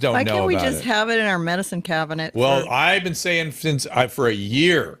physicians don't know about it. Why can't we just have it in our medicine cabinet? Well, I've been saying for a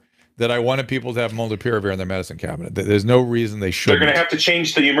year that I wanted people to have molnupiravir in their medicine cabinet. There's no reason they shouldn't. They're going to have to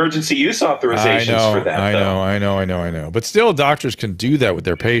change the emergency use authorizations for that. I know. But still, doctors can do that with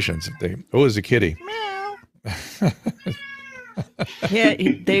their patients. If they, there's a kitty. Meow. Yeah,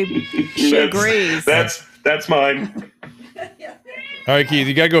 she agrees. That's mine. All right, Keith,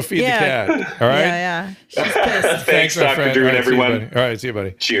 you got to go feed the cat. All right? Yeah. She's pissed. Thanks, Dr. Drew, and everyone. All right, see you,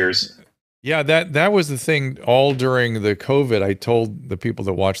 buddy. Cheers. Yeah, that was the thing all during the COVID. I told the people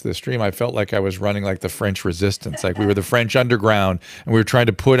that watched this stream, I felt like I was running like the French resistance, like we were the French underground, and we were trying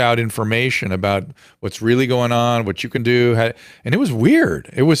to put out information about what's really going on, what you can do. And it was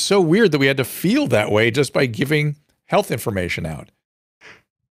weird. It was so weird that we had to feel that way just by giving health information out.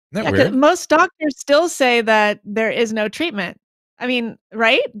 Isn't that weird? Most doctors still say that there is no treatment. I mean,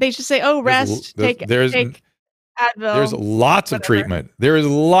 right? They just say, oh, rest, take Advil. There's lots of treatment. There is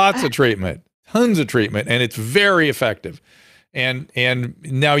lots of treatment, tons of treatment, and it's very effective. And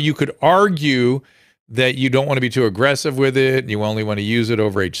now you could argue that you don't want to be too aggressive with it, and you only want to use it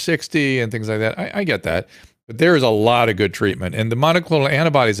over age 60 and things like that. I get that. But there is a lot of good treatment. And the monoclonal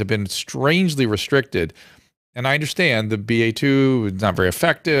antibodies have been strangely restricted. And I understand the BA2 is not very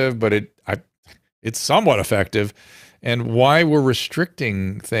effective, but it's somewhat effective. And why we're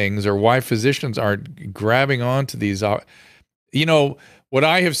restricting things, or why physicians aren't grabbing onto these. You know, what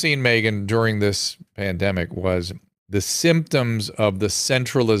I have seen, Meghan, during this pandemic was the symptoms of the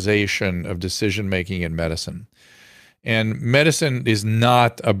centralization of decision-making in medicine. And medicine is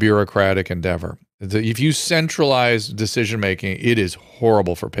not a bureaucratic endeavor. If you centralize decision-making, it is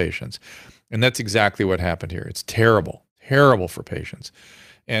horrible for patients. And that's exactly what happened here. It's terrible, terrible for patients.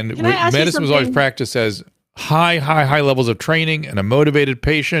 And medicine was always practiced as high levels of training and a motivated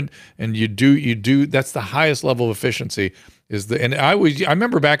patient, and you do that's the highest level of efficiency. I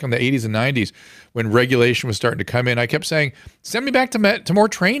remember back in the 80s and 90s when regulation was starting to come in, I kept saying, send me back to more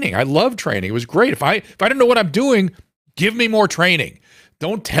training. I love training. It was great. If I don't know what I'm doing, give me more training.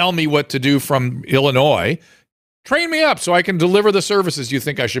 Don't tell me what to do from Illinois. Train me up so I can deliver the services you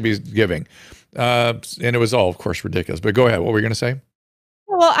think I should be giving. And it was all, of course, ridiculous. But go ahead. What were you going to say?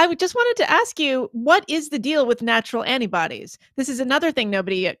 Well, I just wanted to ask you, what is the deal with natural antibodies? This is another thing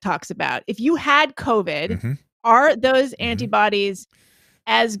nobody talks about. If you had COVID, are those antibodies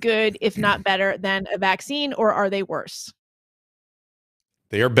as good, if not better, than a vaccine, or are they worse?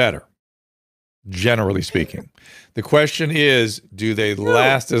 They are better, generally speaking. The question is, do they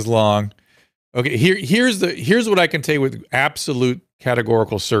last as long? Okay, here's what I can tell you with absolute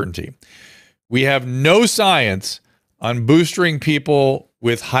categorical certainty. We have no science on boostering people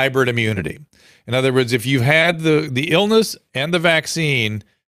with hybrid immunity. In other words, if you've had the illness and the vaccine,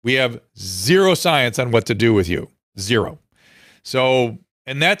 we have zero science on what to do with you. Zero. So,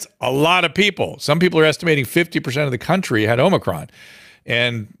 and that's a lot of people. Some people are estimating 50% of the country had Omicron.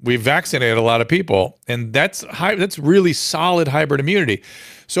 And we've vaccinated a lot of people. And that's really solid hybrid immunity.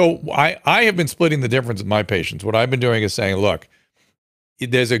 So I have been splitting the difference with my patients. What I've been doing is saying, look,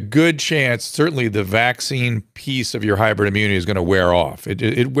 there's a good chance, certainly the vaccine piece of your hybrid immunity is going to wear off.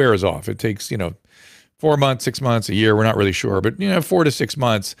 It wears off. It takes, 4 months, 6 months, a year. We're not really sure, but 4 to 6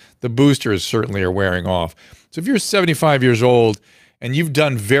 months, the boosters certainly are wearing off. So if you're 75 years old and you've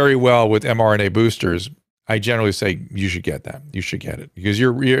done very well with mRNA boosters, I generally say you should get that. You should get it because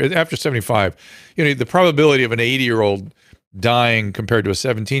you're after 75, the probability of an 80-year-old dying compared to a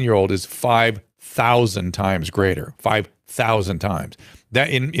 17-year-old is 5,000 times greater. 5,000 times. That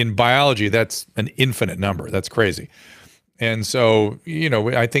in biology, that's an infinite number. That's crazy. And so,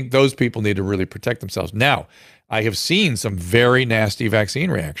 I think those people need to really protect themselves. Now, I have seen some very nasty vaccine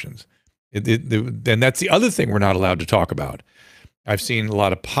reactions. And that's the other thing we're not allowed to talk about. I've seen a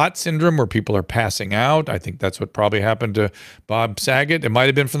lot of POT syndrome where people are passing out. I think that's what probably happened to Bob Saget. It might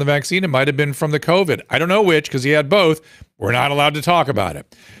have been from the vaccine. It might have been from the COVID. I don't know which because he had both. We're not allowed to talk about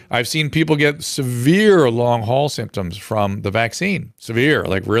it. I've seen people get severe long haul symptoms from the vaccine. Severe,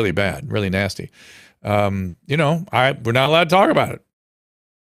 like really bad, really nasty. We're not allowed to talk about it.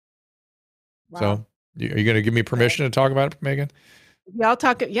 Wow. So are you going to give me permission to talk about it, Meghan? Yeah, I'll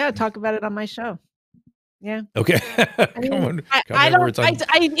talk about it on my show. Yeah. Okay.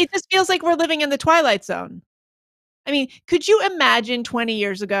 It just feels like we're living in the Twilight Zone. I mean, could you imagine 20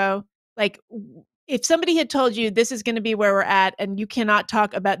 years ago, like if somebody had told you this is going to be where we're at and you cannot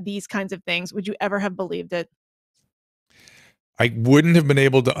talk about these kinds of things, would you ever have believed it? I wouldn't have been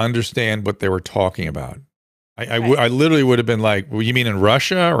able to understand what they were talking about. I literally would have been like, well, you mean in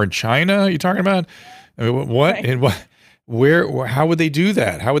Russia or in China? You're talking about? I mean, what? Right. And what? Where? How would they do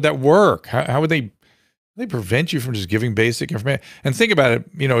that? How would that work? How would they prevent you from just giving basic information? And think about it.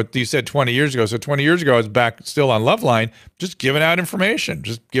 You know, you said 20 years ago. So 20 years ago, I was back still on Loveline, just giving out information,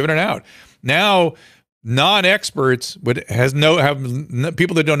 just giving it out. Now, non-experts have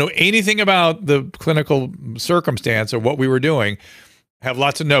people that don't know anything about the clinical circumstance or what we were doing have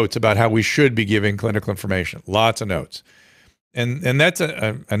lots of notes about how we should be giving clinical information. Lots of notes, and that's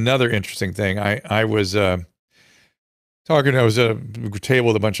another interesting thing. I was talking. I was at a table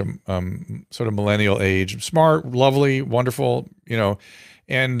with a bunch of sort of millennial age, smart, lovely, wonderful, you know,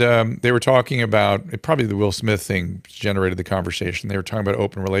 and they were talking about probably the Will Smith thing generated the conversation. They were talking about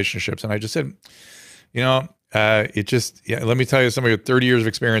open relationships, and I just said, you know, let me tell you, somebody with 30 years of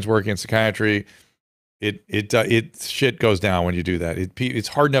experience working in psychiatry, it shit goes down when you do that. It's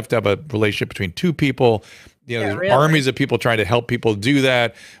hard enough to have a relationship between two people. You know, there's really armies of people trying to help people do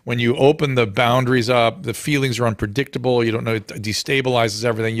that. When you open the boundaries up, the feelings are unpredictable. You don't know, it destabilizes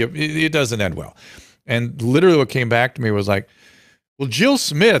everything. It doesn't end well. And literally what came back to me was like, well, Jill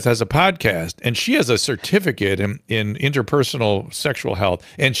Smith has a podcast and she has a certificate in interpersonal sexual health.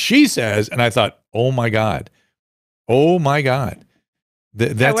 And she says, and I thought, oh my God.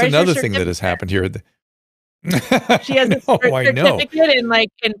 That's another thing that has happened here. She has a certificate in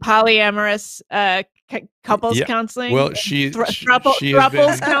polyamorous couples counseling. Well, she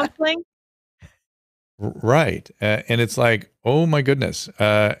throuples counseling. Right. And it's like, oh my goodness.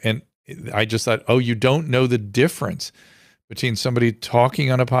 And I just thought, oh, you don't know the difference between somebody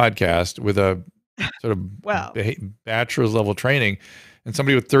talking on a podcast with a sort of bachelor's level training and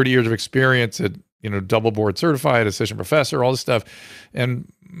somebody with 30 years of experience at, you know, double board certified, assistant professor, all this stuff.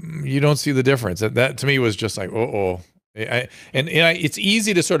 And you don't see the difference. That to me was just like, it's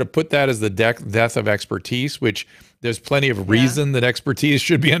easy to sort of put that as the death of expertise, which there's plenty of reason that expertise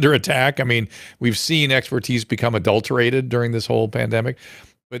should be under attack. I mean, we've seen expertise become adulterated during this whole pandemic,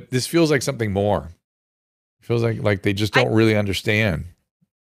 but this feels like something more. It feels like they just don't really understand.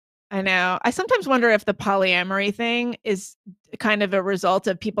 I know. I sometimes wonder if the polyamory thing is kind of a result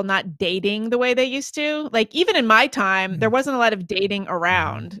of people not dating the way they used to. Like even in my time, there wasn't a lot of dating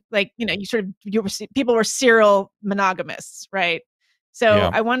around. Like, you know, people were serial monogamists, right?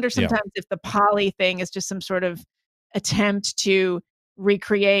 So I wonder sometimes if the poly thing is just some sort of attempt to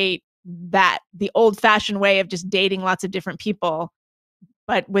recreate the old-fashioned way of just dating lots of different people,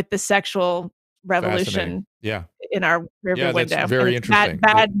 but with the sexual revolution in our rearview window. That's very interesting.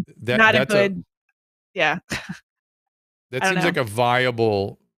 Not a good. That seems like a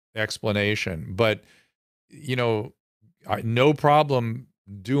viable explanation, but you know, no problem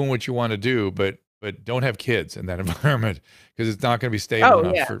doing what you want to do, but don't have kids in that environment because it's not going to be stable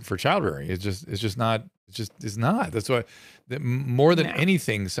enough for childbearing. It's just not. That's why more than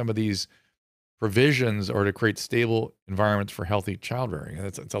anything, some of these provisions are to create stable environments for healthy childbearing. And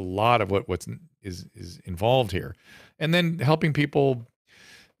it's a lot of what is involved here. And then helping people,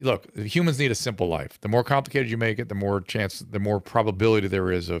 look, humans need a simple life. The more complicated you make it, the more probability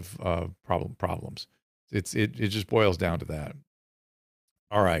there is of problems. It just boils down to that.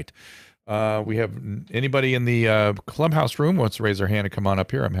 All right. We have anybody in the clubhouse room wants to raise their hand and come on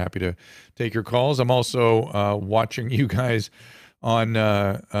up here. I'm happy to take your calls. I'm also watching you guys on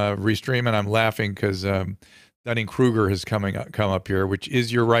Restream, and I'm laughing because Dunning-Kruger has come up here, which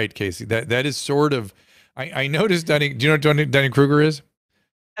is, you're right, Casey. That is sort of, I noticed Dunning. Do you know what Dunning-Kruger is?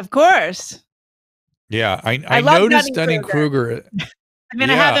 Of course. Yeah, I noticed Dunning-Kruger. I'm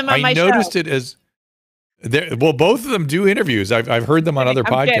gonna have him on my show. I noticed it as well. Both of them do interviews. I've heard them on other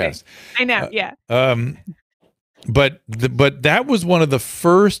podcasts. Kidding. I know. Yeah. But that was one of the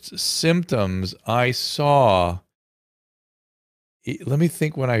first symptoms I saw. Let me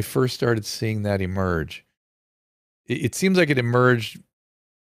think when I first started seeing that emerge. It seems like it emerged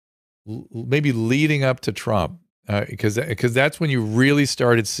maybe leading up to Trump, because that's when you really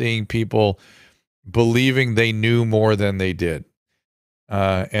started seeing people believing they knew more than they did. You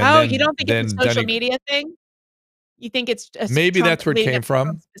don't think it's a social media thing? You think it's maybe that's where it came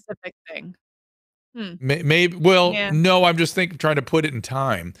from? Specific thing. Maybe. Well, no, I'm just trying to put it in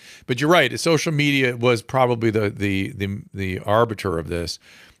time. But you're right. Social media was probably the arbiter of this,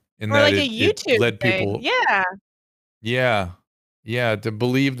 in or that like a YouTube it led thing. people, to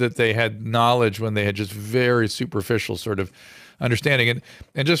believe that they had knowledge when they had just very superficial sort of understanding.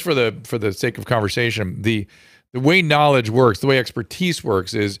 And just for the sake of conversation, the the way knowledge works, the way expertise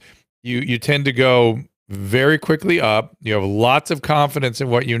works is you tend to go very quickly up. You have lots of confidence in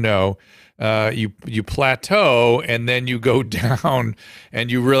what you know. You plateau, and then you go down,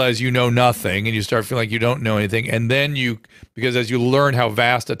 and you realize you know nothing, and you start feeling like you don't know anything. And then because as you learn how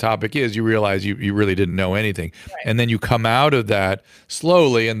vast a topic is, you realize you really didn't know anything. Right. And then you come out of that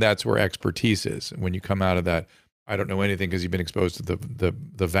slowly, and that's where expertise is. When you come out of that, I don't know anything because you've been exposed to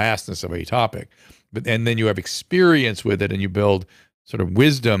the vastness of a topic. And then you have experience with it, and you build sort of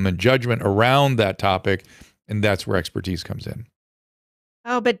wisdom and judgment around that topic, and that's where expertise comes in.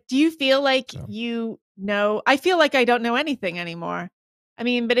 Oh, but do you feel like you know? I feel like I don't know anything anymore. I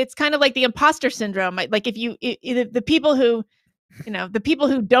mean, but it's kind of like the imposter syndrome. Like if the people who, the people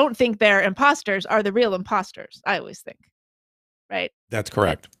who don't think they're imposters are the real imposters. I always think, right? That's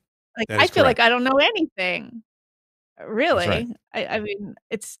correct. Like I feel like I don't know anything. Really? Right. I mean,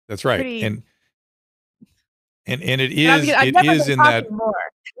 that's right. Pretty... And it is in that more.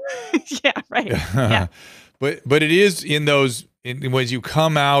 Yeah, right. Yeah. But it is in those when you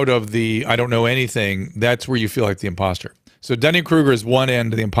come out of the I don't know anything, that's where you feel like the imposter. So Dunning-Kruger is one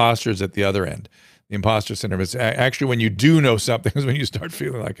end, the imposter is at the other end. The imposter syndrome is actually when you do know something is when you start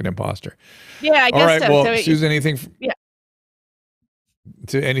feeling like an imposter. Yeah, I guess all right, so. Well, so Susan, anything from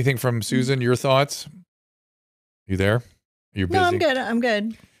Mm-hmm. Susan, your thoughts? You there? You're busy? No, I'm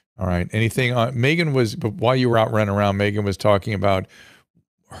good. All right. Anything on Meghan but while you were out running around, Meghan was talking about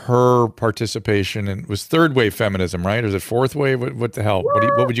her participation and was third wave feminism, right? Or is it fourth wave? What the hell?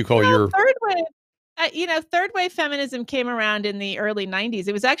 What would you call your third wave? Third wave feminism came around in the early 90s.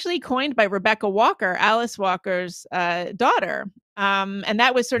 It was actually coined by Rebecca Walker, Alice Walker's daughter. And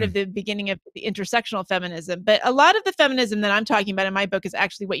that was sort of the beginning of the intersectional feminism. But a lot of the feminism that I'm talking about in my book is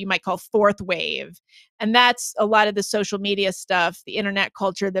actually what you might call fourth wave. And that's a lot of the social media stuff, the internet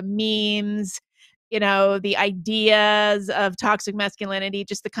culture, the memes, the ideas of toxic masculinity,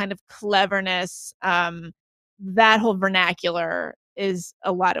 just the kind of cleverness. That whole vernacular is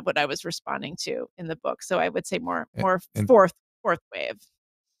a lot of what I was responding to in the book. So I would say more fourth wave.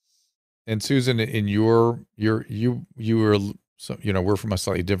 And Susan, in you were, so, we're from a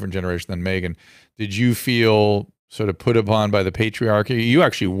slightly different generation than Meghan. Did you feel sort of put upon by the patriarchy? You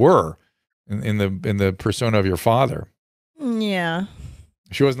actually were in the persona of your father. Yeah.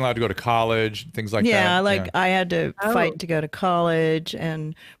 She wasn't allowed to go to college, things like that. Yeah, I had to fight to go to college,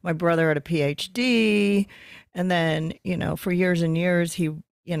 and my brother had a PhD, and then for years and years he,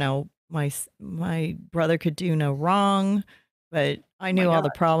 my brother could do no wrong, but I knew all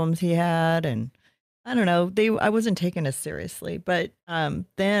the problems he had, and I don't know, I wasn't taken as seriously, but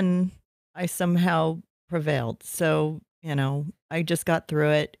then I somehow prevailed. So I just got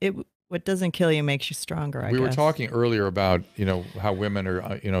through it. What doesn't kill you makes you stronger, I guess. We were talking earlier about, how women are,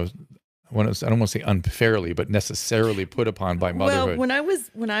 I don't want to say unfairly, but necessarily put upon by motherhood. Well,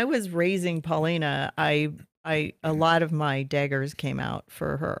 when I was raising Paulina, a lot of my daggers came out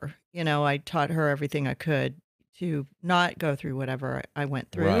for her. I taught her everything I could to not go through whatever I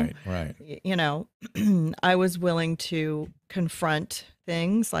went through. Right. I was willing to confront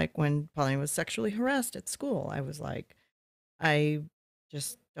things like when Paulina was sexually harassed at school. I was like, I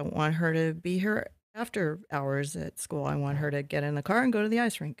just don't want her to be here after hours at school. I want her to get in the car and go to the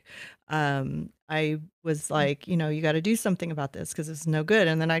ice rink. I was like, you got to do something about this because it's no good.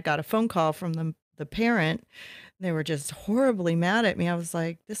 And then I got a phone call from the parent. They were just horribly mad at me. I was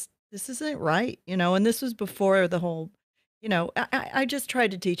like, this isn't right, and this was before the whole, I just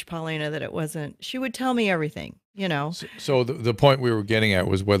tried to teach Paulina that it wasn't, she would tell me everything, So the point we were getting at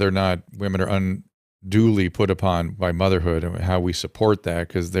was whether or not women are unduly put upon by motherhood and how we support that,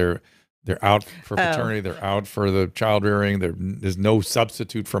 because they're out for paternity, they're out for the child rearing, there's no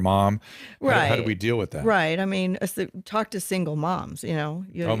substitute for mom. Right. How do we deal with that? Right. I mean, talk to single moms, you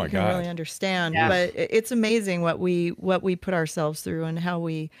Oh my can God. really understand. Yeah. But it's amazing what we put ourselves through and how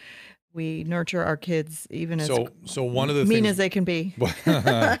we nurture our kids, even as so one of the mean things, as they can be.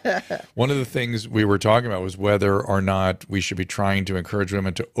 one of the things we were talking about was whether or not we should be trying to encourage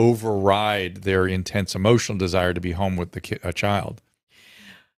women to override their intense emotional desire to be home with a child.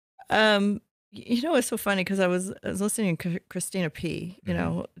 It's so funny because I was listening to Christina P.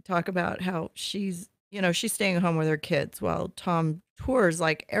 Talk about how she's staying home with her kids while Tom tours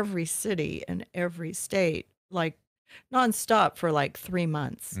like every city and every state, like nonstop for like 3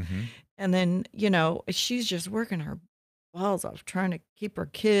 months. Mm-hmm. And then, she's just working her balls off trying to keep her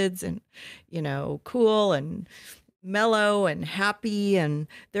kids and, cool and mellow and happy, and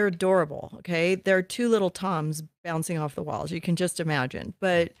they're adorable. Okay. They're two little Toms bouncing off the walls. You can just imagine.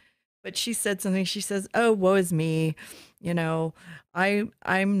 But but she said something. She says, "Oh, woe is me. You know,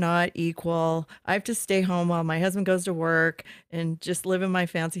 I'm not equal. I have to stay home while my husband goes to work and just live in my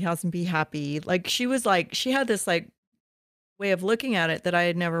fancy house and be happy." Like she was like, she had this like way of looking at it that I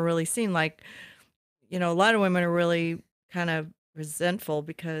had never really seen. Like, you know, a lot of women are really kind of resentful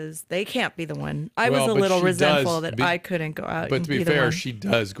because they can't be the one. I was a little resentful that I couldn't go out. But to be fair, she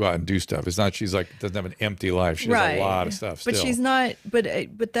does go out and do stuff. It's not she's like doesn't have an empty life. She does a lot of stuff still. But she's not.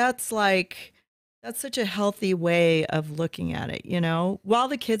 But that's like. That's such a healthy way of looking at it, you know? While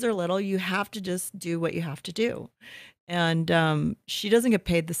the kids are little, you have to just do what you have to do. And she doesn't get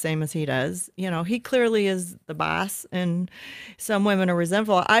paid the same as he does. You know, he clearly is the boss, and some women are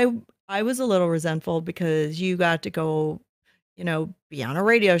resentful. I was a little resentful because you got to go, you know, be on a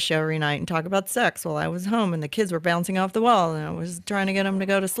radio show every night and talk about sex while I was home and the kids were bouncing off the wall and I was trying to get them to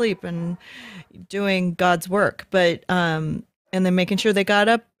go to sleep and doing God's work. But, and then making sure they got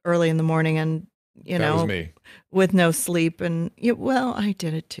up early in the morning and, you that know, was me. With no sleep. And well, I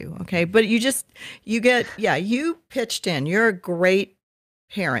did it too. Okay. But you pitched in. You're a great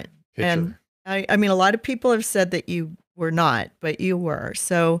parent. And I mean, a lot of people have said that you were not, but you were.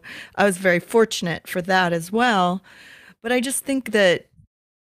 So I was very fortunate for that as well. But I just think that,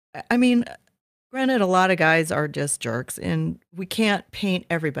 I mean, granted, a lot of guys are just jerks and we can't paint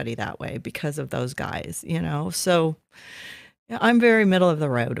everybody that way because of those guys, you know? So I'm very middle of the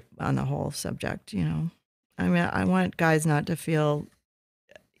road on the whole subject, you know. I mean, I want guys not to feel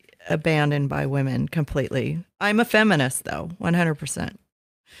abandoned by women completely. I'm a feminist, though, 100%.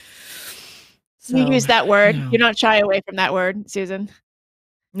 So, you use that word. No. You're not shy away from that word, Susan.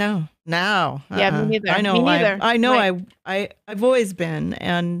 No. Yeah, me neither. I know. Me neither. I know. Right. I've always been,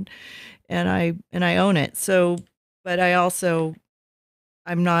 and I own it. So, but I also,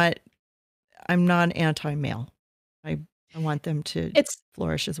 I'm not anti-male. I want them to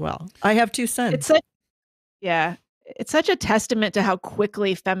flourish as well. I have 2 sons. It's such a testament to how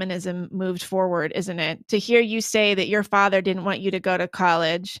quickly feminism moved forward, isn't it? To hear you say that your father didn't want you to go to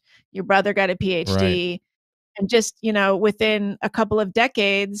college, your brother got a PhD, right. And just, you know, within a couple of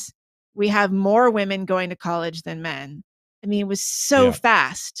decades, we have more women going to college than men. I mean, it was so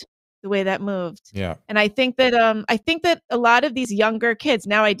fast the way that moved. Yeah. And I think that a lot of these younger kids,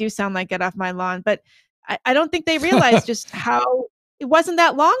 now I do sound like get off my lawn, but I don't think they realize just how it wasn't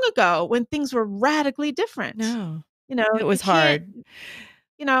that long ago when things were radically different. No, you know, it was hard.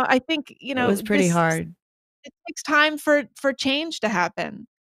 You know, I think, you know, it was pretty hard. It takes time for change to happen.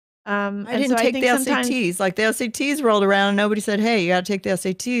 I didn't take the SATs. Like the SATs rolled around and nobody said, "Hey, you got to take the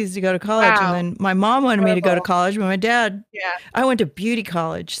SATs to go to college." Wow. And then my mom wanted me to go to college, but my dad, I went to beauty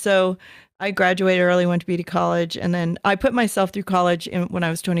college. So I graduated early, went to beauty college, and then I put myself through college. When I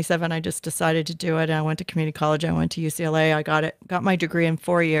was 27, I just decided to do it. And I went to community college. I went to UCLA. I got my degree in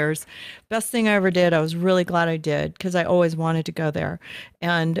 4 years. Best thing I ever did. I was really glad I did because I always wanted to go there.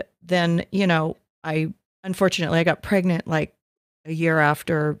 And then, you know, unfortunately, I got pregnant like a year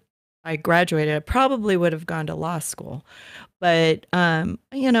after I graduated. I probably would have gone to law school, but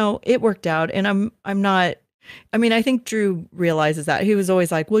you know, it worked out. And I'm not. I mean, I think Drew realizes that. He was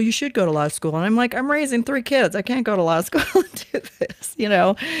always like, "Well, you should go to law school." And I'm like, "I'm raising 3 kids. I can't go to law school and do this, you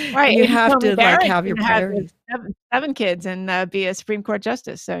know." Right. You have to like have your priorities. Have 7 kids and be a Supreme Court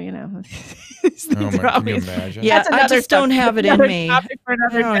justice. So, you know. Can you imagine? Yeah, I just don't have it in me. I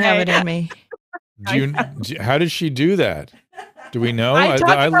don't have it in me. How did she do that? Do we know?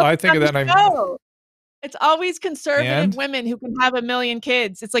 I think of that. It's always conservative women who can have 1 million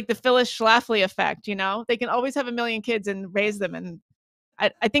kids. It's like the Phyllis Schlafly effect, you know? They can always have 1 million kids and raise them. And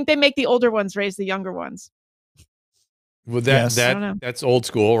I think they make the older ones raise the younger ones. Well, that's old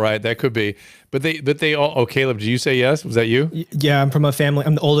school, right? That could be. But they all, oh, Caleb, did you say yes? Was that you? Yeah, I'm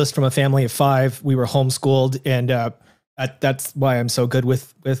the oldest from a family of 5. We were homeschooled, and that's why I'm so good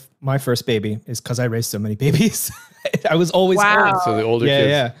with my first baby, is because I raised so many babies. I was always old. So the older kids.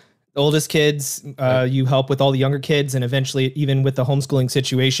 Yeah. The oldest kids, you help with all the younger kids, and eventually, even with the homeschooling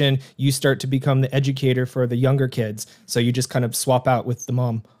situation, you start to become the educator for the younger kids. So you just kind of swap out with the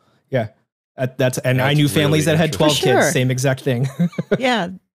mom. Yeah, that's I knew families that had 12 kids, same exact thing. Yeah,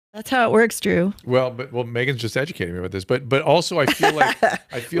 that's how it works, Drew. Well, Megan's just educating me about this, but also I feel like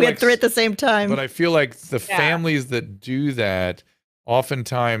we had 3 at the same time. But I feel like the families that do that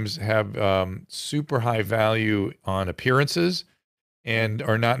oftentimes have super high value on appearances, and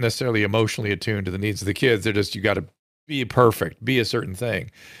are not necessarily emotionally attuned to the needs of the kids. They're just, you got to be perfect, be a certain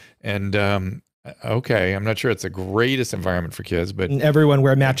thing. And okay, I'm not sure it's the greatest environment for kids, but and everyone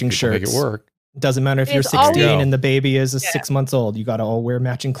wear matching shirts. Make it work. Doesn't matter if you're 16 and the baby is 6 months old. You got to all wear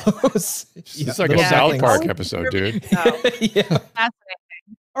matching clothes. It's like a South Park episode, dude. Yeah.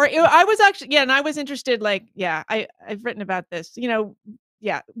 Fascinating. I was actually, yeah, and I was interested, like, yeah, I've written about this,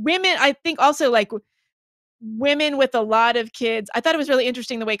 yeah, women, I think also like women with a lot of kids. I thought it was really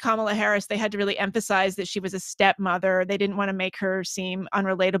interesting the way Kamala Harris, they had to really emphasize that she was a stepmother. They didn't want to make her seem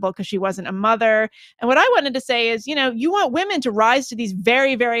unrelatable because she wasn't a mother. And what I wanted to say is, you want women to rise to these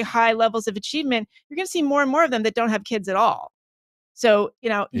very, very high levels of achievement. You're going to see more and more of them that don't have kids at all. So,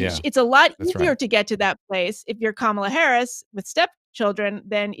 Yeah, it's a lot that's easier right. to get to that place if you're Kamala Harris with stepchildren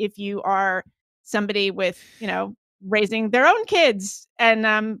than if you are somebody with, raising their own kids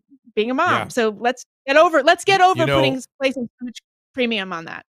and being a mom. Yeah. So let's get over know, placing so much premium on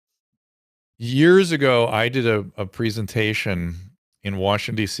that. Years ago, I did a presentation in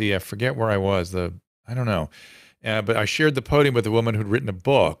Washington, D.C. I forget where I was. I don't know. But I shared the podium with a woman who'd written a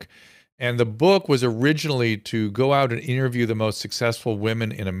book. And the book was originally to go out and interview the most successful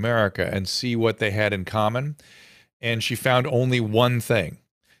women in America and see what they had in common. And she found only one thing.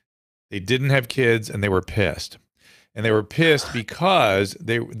 They didn't have kids and they were pissed. And they were pissed because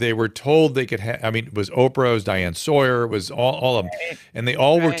they were told they could have, I mean, it was Oprah, it was Diane Sawyer, it was all of them. And they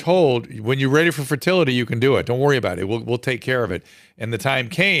all were told, when you're ready for fertility, you can do it. Don't worry about it. We'll take care of it. And the time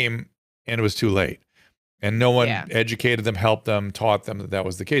came and it was too late. And no one educated them, helped them, taught them that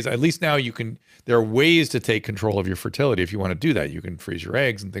was the case. At least now there are ways to take control of your fertility if you want to do that. You can freeze your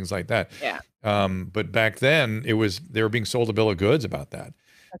eggs and things like that. Yeah. But back then they were being sold a bill of goods about that.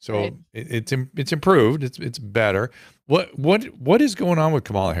 That's so right. it's improved. It's better. What is going on with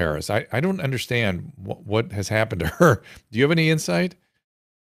Kamala Harris? I don't understand what has happened to her. Do you have any insight?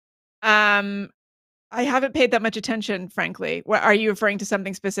 I haven't paid that much attention, frankly. What are you referring to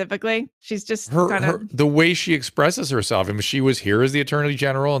something specifically? She's just the way she expresses herself. I mean, she was here as the Attorney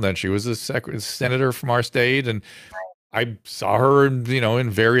General, and then she was a senator from our state, and I saw her, in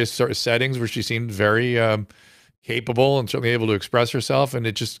various sort of settings where she seemed very capable and certainly able to express herself, and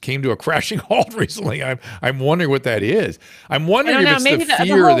it just came to a crashing halt recently. I'm wondering what that is. I'm wondering if it's the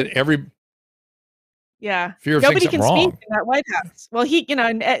fear that fear of nobody saying can something speak wrong. in that White House. Well,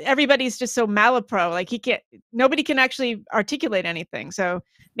 and everybody's just so malapro. Like nobody can actually articulate anything. So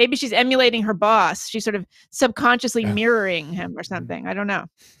maybe she's emulating her boss. She's sort of subconsciously mirroring him or something. I don't know.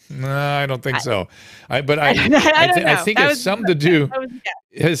 No, I don't think so. I think it has something to do.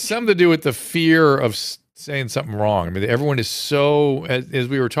 It has something to do with the fear of saying something wrong. I mean, everyone is so, as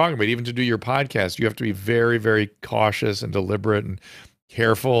we were talking about, even to do your podcast, you have to be very, very cautious and deliberate and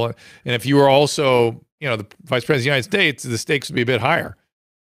careful. And if you were also, the Vice President of the United States, the stakes would be a bit higher.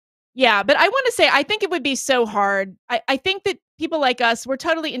 Yeah, but I want to say, I think it would be so hard. I think that people like us, we're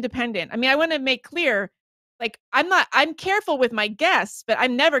totally independent. I mean, I want to make clear, like, I'm careful with my guests, but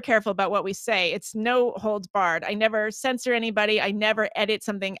I'm never careful about what we say. It's no holds barred. I never censor anybody. I never edit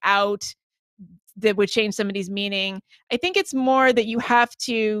something out that would change somebody's meaning. I think it's more that you have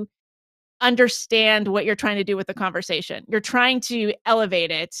to understand what you're trying to do with the conversation. You're trying to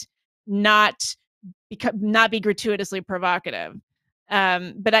elevate it, not be gratuitously provocative.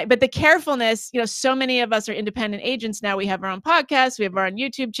 But the carefulness, so many of us are independent agents now. We have our own podcasts, we have our own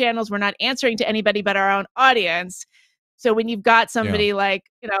YouTube channels. We're not answering to anybody but our own audience. So when you've got somebody like,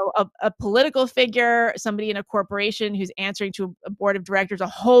 a political figure, somebody in a corporation who's answering to a board of directors, a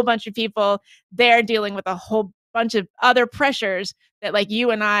whole bunch of people, they're dealing with a whole bunch of other pressures that, like,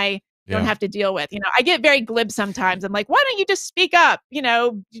 you and I don't have to deal with. I get very glib sometimes. I'm like, why don't you just speak up?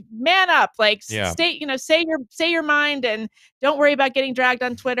 Man up, like say your mind and don't worry about getting dragged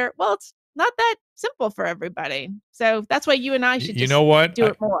on Twitter. Well, it's not that simple for everybody. So that's why you and I should do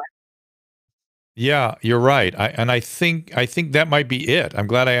it more. Yeah, you're right. I think that might be it. I'm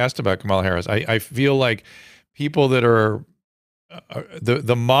glad I asked about Kamala Harris. I feel like people that are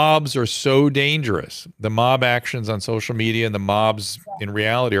the mobs are so dangerous. The mob actions on social media and the mobs in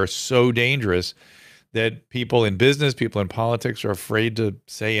reality are so dangerous that people in business, people in politics are afraid to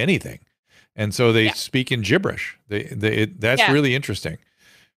say anything. And so they speak in gibberish. That's really interesting.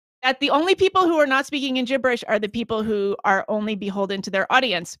 That the only people who are not speaking in gibberish are the people who are only beholden to their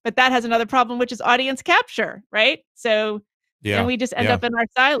audience. But that has another problem, which is audience capture, right? So then we just end up in our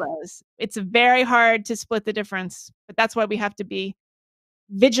silos. It's very hard to split the difference, but that's why we have to be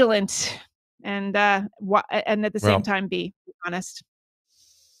vigilant and at the same time be honest.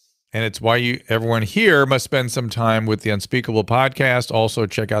 And it's why everyone here must spend some time with the Unspeakable podcast. Also,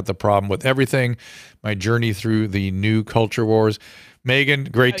 check out The Problem with Everything, my journey through the new culture wars.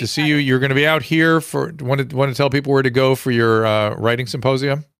 Meghan, great to see you. You're going to be out here want to tell people where to go for your writing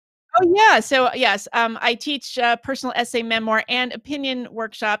symposium? Oh, yeah. So, yes, I teach personal essay, memoir, and opinion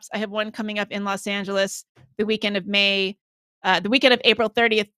workshops. I have one coming up in Los Angeles the weekend of May the weekend of April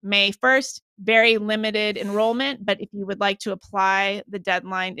 30th, May 1st. Very limited enrollment, but if you would like to apply, the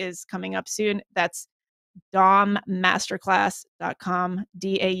deadline is coming up soon. That's daummasterclass.com,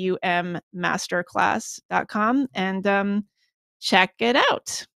 DAUM masterclass.com, and check it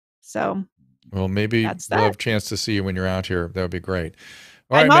out. So, well, maybe we'll have a chance to see you when you're out here. That would be great.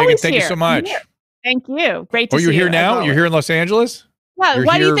 All right, Meghan, thank you so much. Thank you. Great to see you. Oh, you're here now? You're here in Los Angeles? Yeah. You're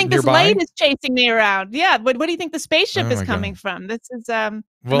why do you think this nearby? light is chasing me around? Yeah. What do you think the spaceship is coming from? This is I'm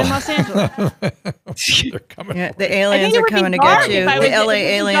in Los Angeles. They're coming. Yeah, the aliens are coming to get you. The LA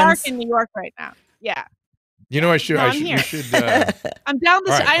aliens. Dark in New York right now. Yeah. You know, you should. I'm down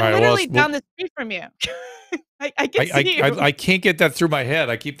this. I'm literally down the street from you. I can see you. I can't get that through my head.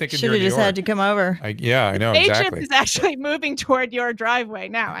 I keep thinking you're in New York. Should have just had to come over. Yeah, I know, the spaceship exactly. is actually moving toward your driveway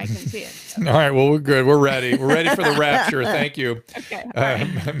now. I can see it. All right, well, we're good. We're ready. We're ready for the rapture. Thank you. Okay.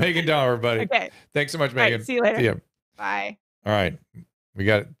 Meghan Daum, everybody. Okay. Thanks so much, Meghan. Right, see you later. See ya. Bye. All right. We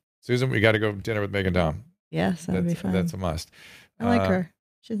got Susan, we got to go to dinner with Meghan Daum. Yes, that'd be fun. That's a must. I like her.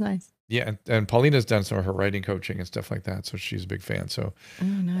 She's nice. Yeah, and Paulina's done some of her writing coaching and stuff like that, so she's a big fan. So,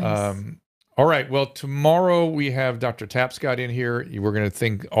 nice. All right. Well, tomorrow we have Dr. Tapscott in here. We're going to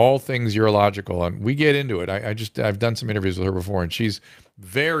think all things urological, and we get into it. I've done some interviews with her before, and she's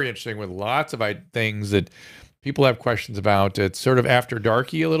very interesting with lots of things that people have questions about. It's sort of after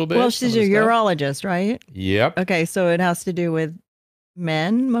darky a little bit. Well, she's a urologist, right? Yep. Okay, so it has to do with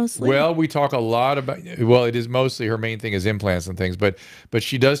men mostly. Well, we talk a lot about. Well, it is mostly her main thing is implants and things, but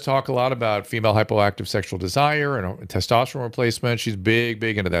she does talk a lot about female hypoactive sexual desire and testosterone replacement. She's big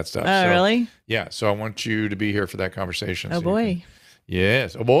into that stuff. Oh, really? Yeah. So I want you to be here for that conversation. Oh boy.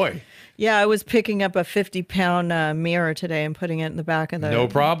 Yes. Oh boy. Yeah, I was picking up a 50-pound mirror today and putting it in the back of the. No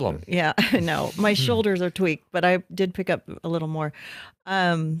problem. Yeah, no, my shoulders are tweaked, but I did pick up a little more.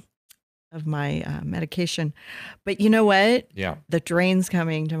 Of my medication. But you know what? Yeah. The drain's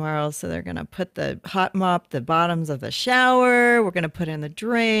coming tomorrow, so they're going to put the hot mop the bottoms of the shower. We're going to put in the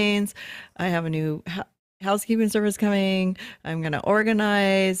drains. I have a new housekeeping service coming. I'm going to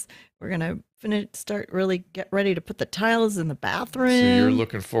organize. We're going to get ready to put the tiles in the bathroom. So you're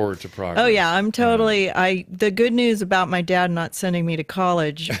looking forward to progress. Oh yeah, I'm totally. The good news about my dad not sending me to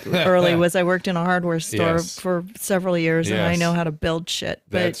college early was I worked in a hardware store for several years, and I know how to build shit.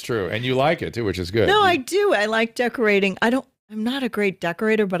 But that's true, and you like it too, which is good. No, I do. I like decorating. I'm not a great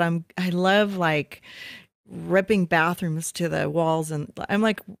decorator, but I love like ripping bathrooms to the walls, and I'm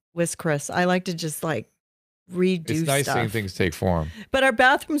like Chris. I like to just like redo it's nice stuff. seeing things take form. But our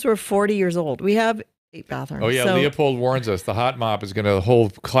bathrooms were 40 years old. We have 8 bathrooms. Oh yeah, so, Leopold warns us the hot mop is the whole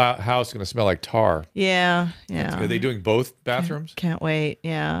house is going to smell like tar. Yeah. Are they doing both bathrooms? Can't wait.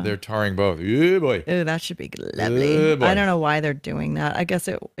 Yeah. They're tarring both. Oh boy. Oh, that should be lovely. I don't know why they're doing that. I guess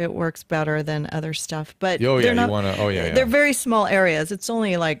it works better than other stuff. But they're very small areas. It's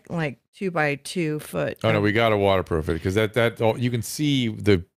only like 2 by 2 foot. Oh no, we got to waterproof it because that you can see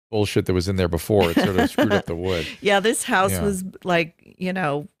the bullshit that was in there before. It sort of screwed up the wood. Yeah, this house was like,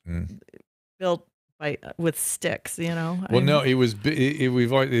 built with sticks, Well, no, it was.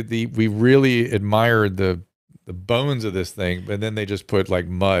 We really admired the bones of this thing, but then they just put like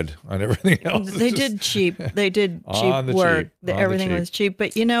mud on everything else. They did cheap work. Everything was cheap,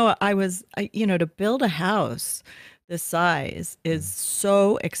 but to build a house this size is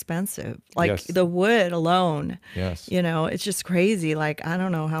so expensive. Like the wood alone. Yes. It's just crazy. Like I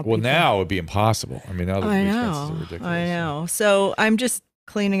don't know how. Well, now it would be impossible. I mean, now the expenses are ridiculous. I know. So I'm just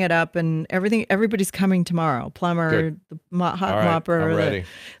cleaning it up and everything. Everybody's coming tomorrow. Plumber, the hot mopper, the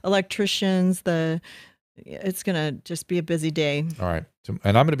electricians. It's gonna just be a busy day. All right,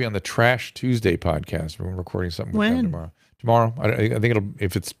 and I'm going to be on the Trash Tuesday podcast. We're recording something with them tomorrow. Tomorrow, I think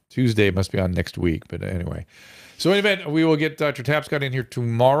if it's Tuesday, it must be on next week. But anyway. So in any event, we will get Dr. Tapscott in here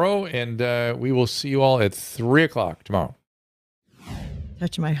tomorrow, and we will see you all at 3:00 tomorrow.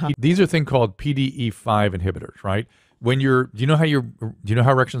 Touch my heart. These are a thing called PDE5 inhibitors, right? Do you know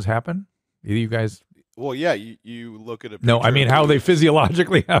how erections happen? Either you guys? Well, yeah, you look at a picture. No, I mean how they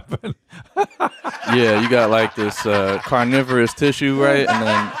physiologically happen. Yeah, you got like this carnivorous tissue, right? And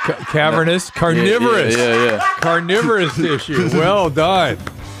then carnivorous. Yeah. Carnivorous tissue. Well done.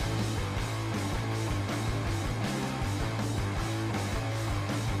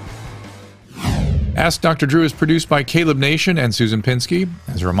 Ask Dr. Drew is produced by Caleb Nation and Susan Pinsky.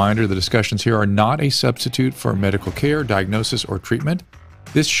 As a reminder, the discussions here are not a substitute for medical care, diagnosis, or treatment.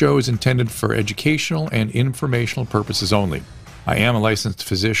 This show is intended for educational and informational purposes only. I am a licensed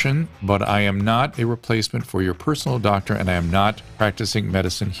physician, but I am not a replacement for your personal doctor, and I am not practicing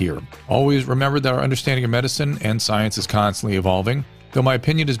medicine here. Always remember that our understanding of medicine and science is constantly evolving. Though my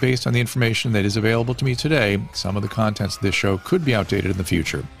opinion is based on the information that is available to me today, some of the contents of this show could be outdated in the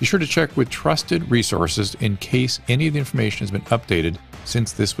future. Be sure to check with trusted resources in case any of the information has been updated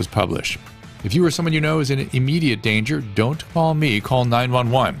since this was published. If you or someone you know is in immediate danger, don't call me, call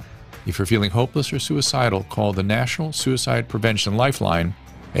 911. If you're feeling hopeless or suicidal, call the National Suicide Prevention Lifeline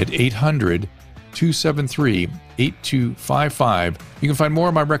at 800-273-8255. You can find more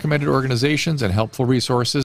of my recommended organizations and helpful resources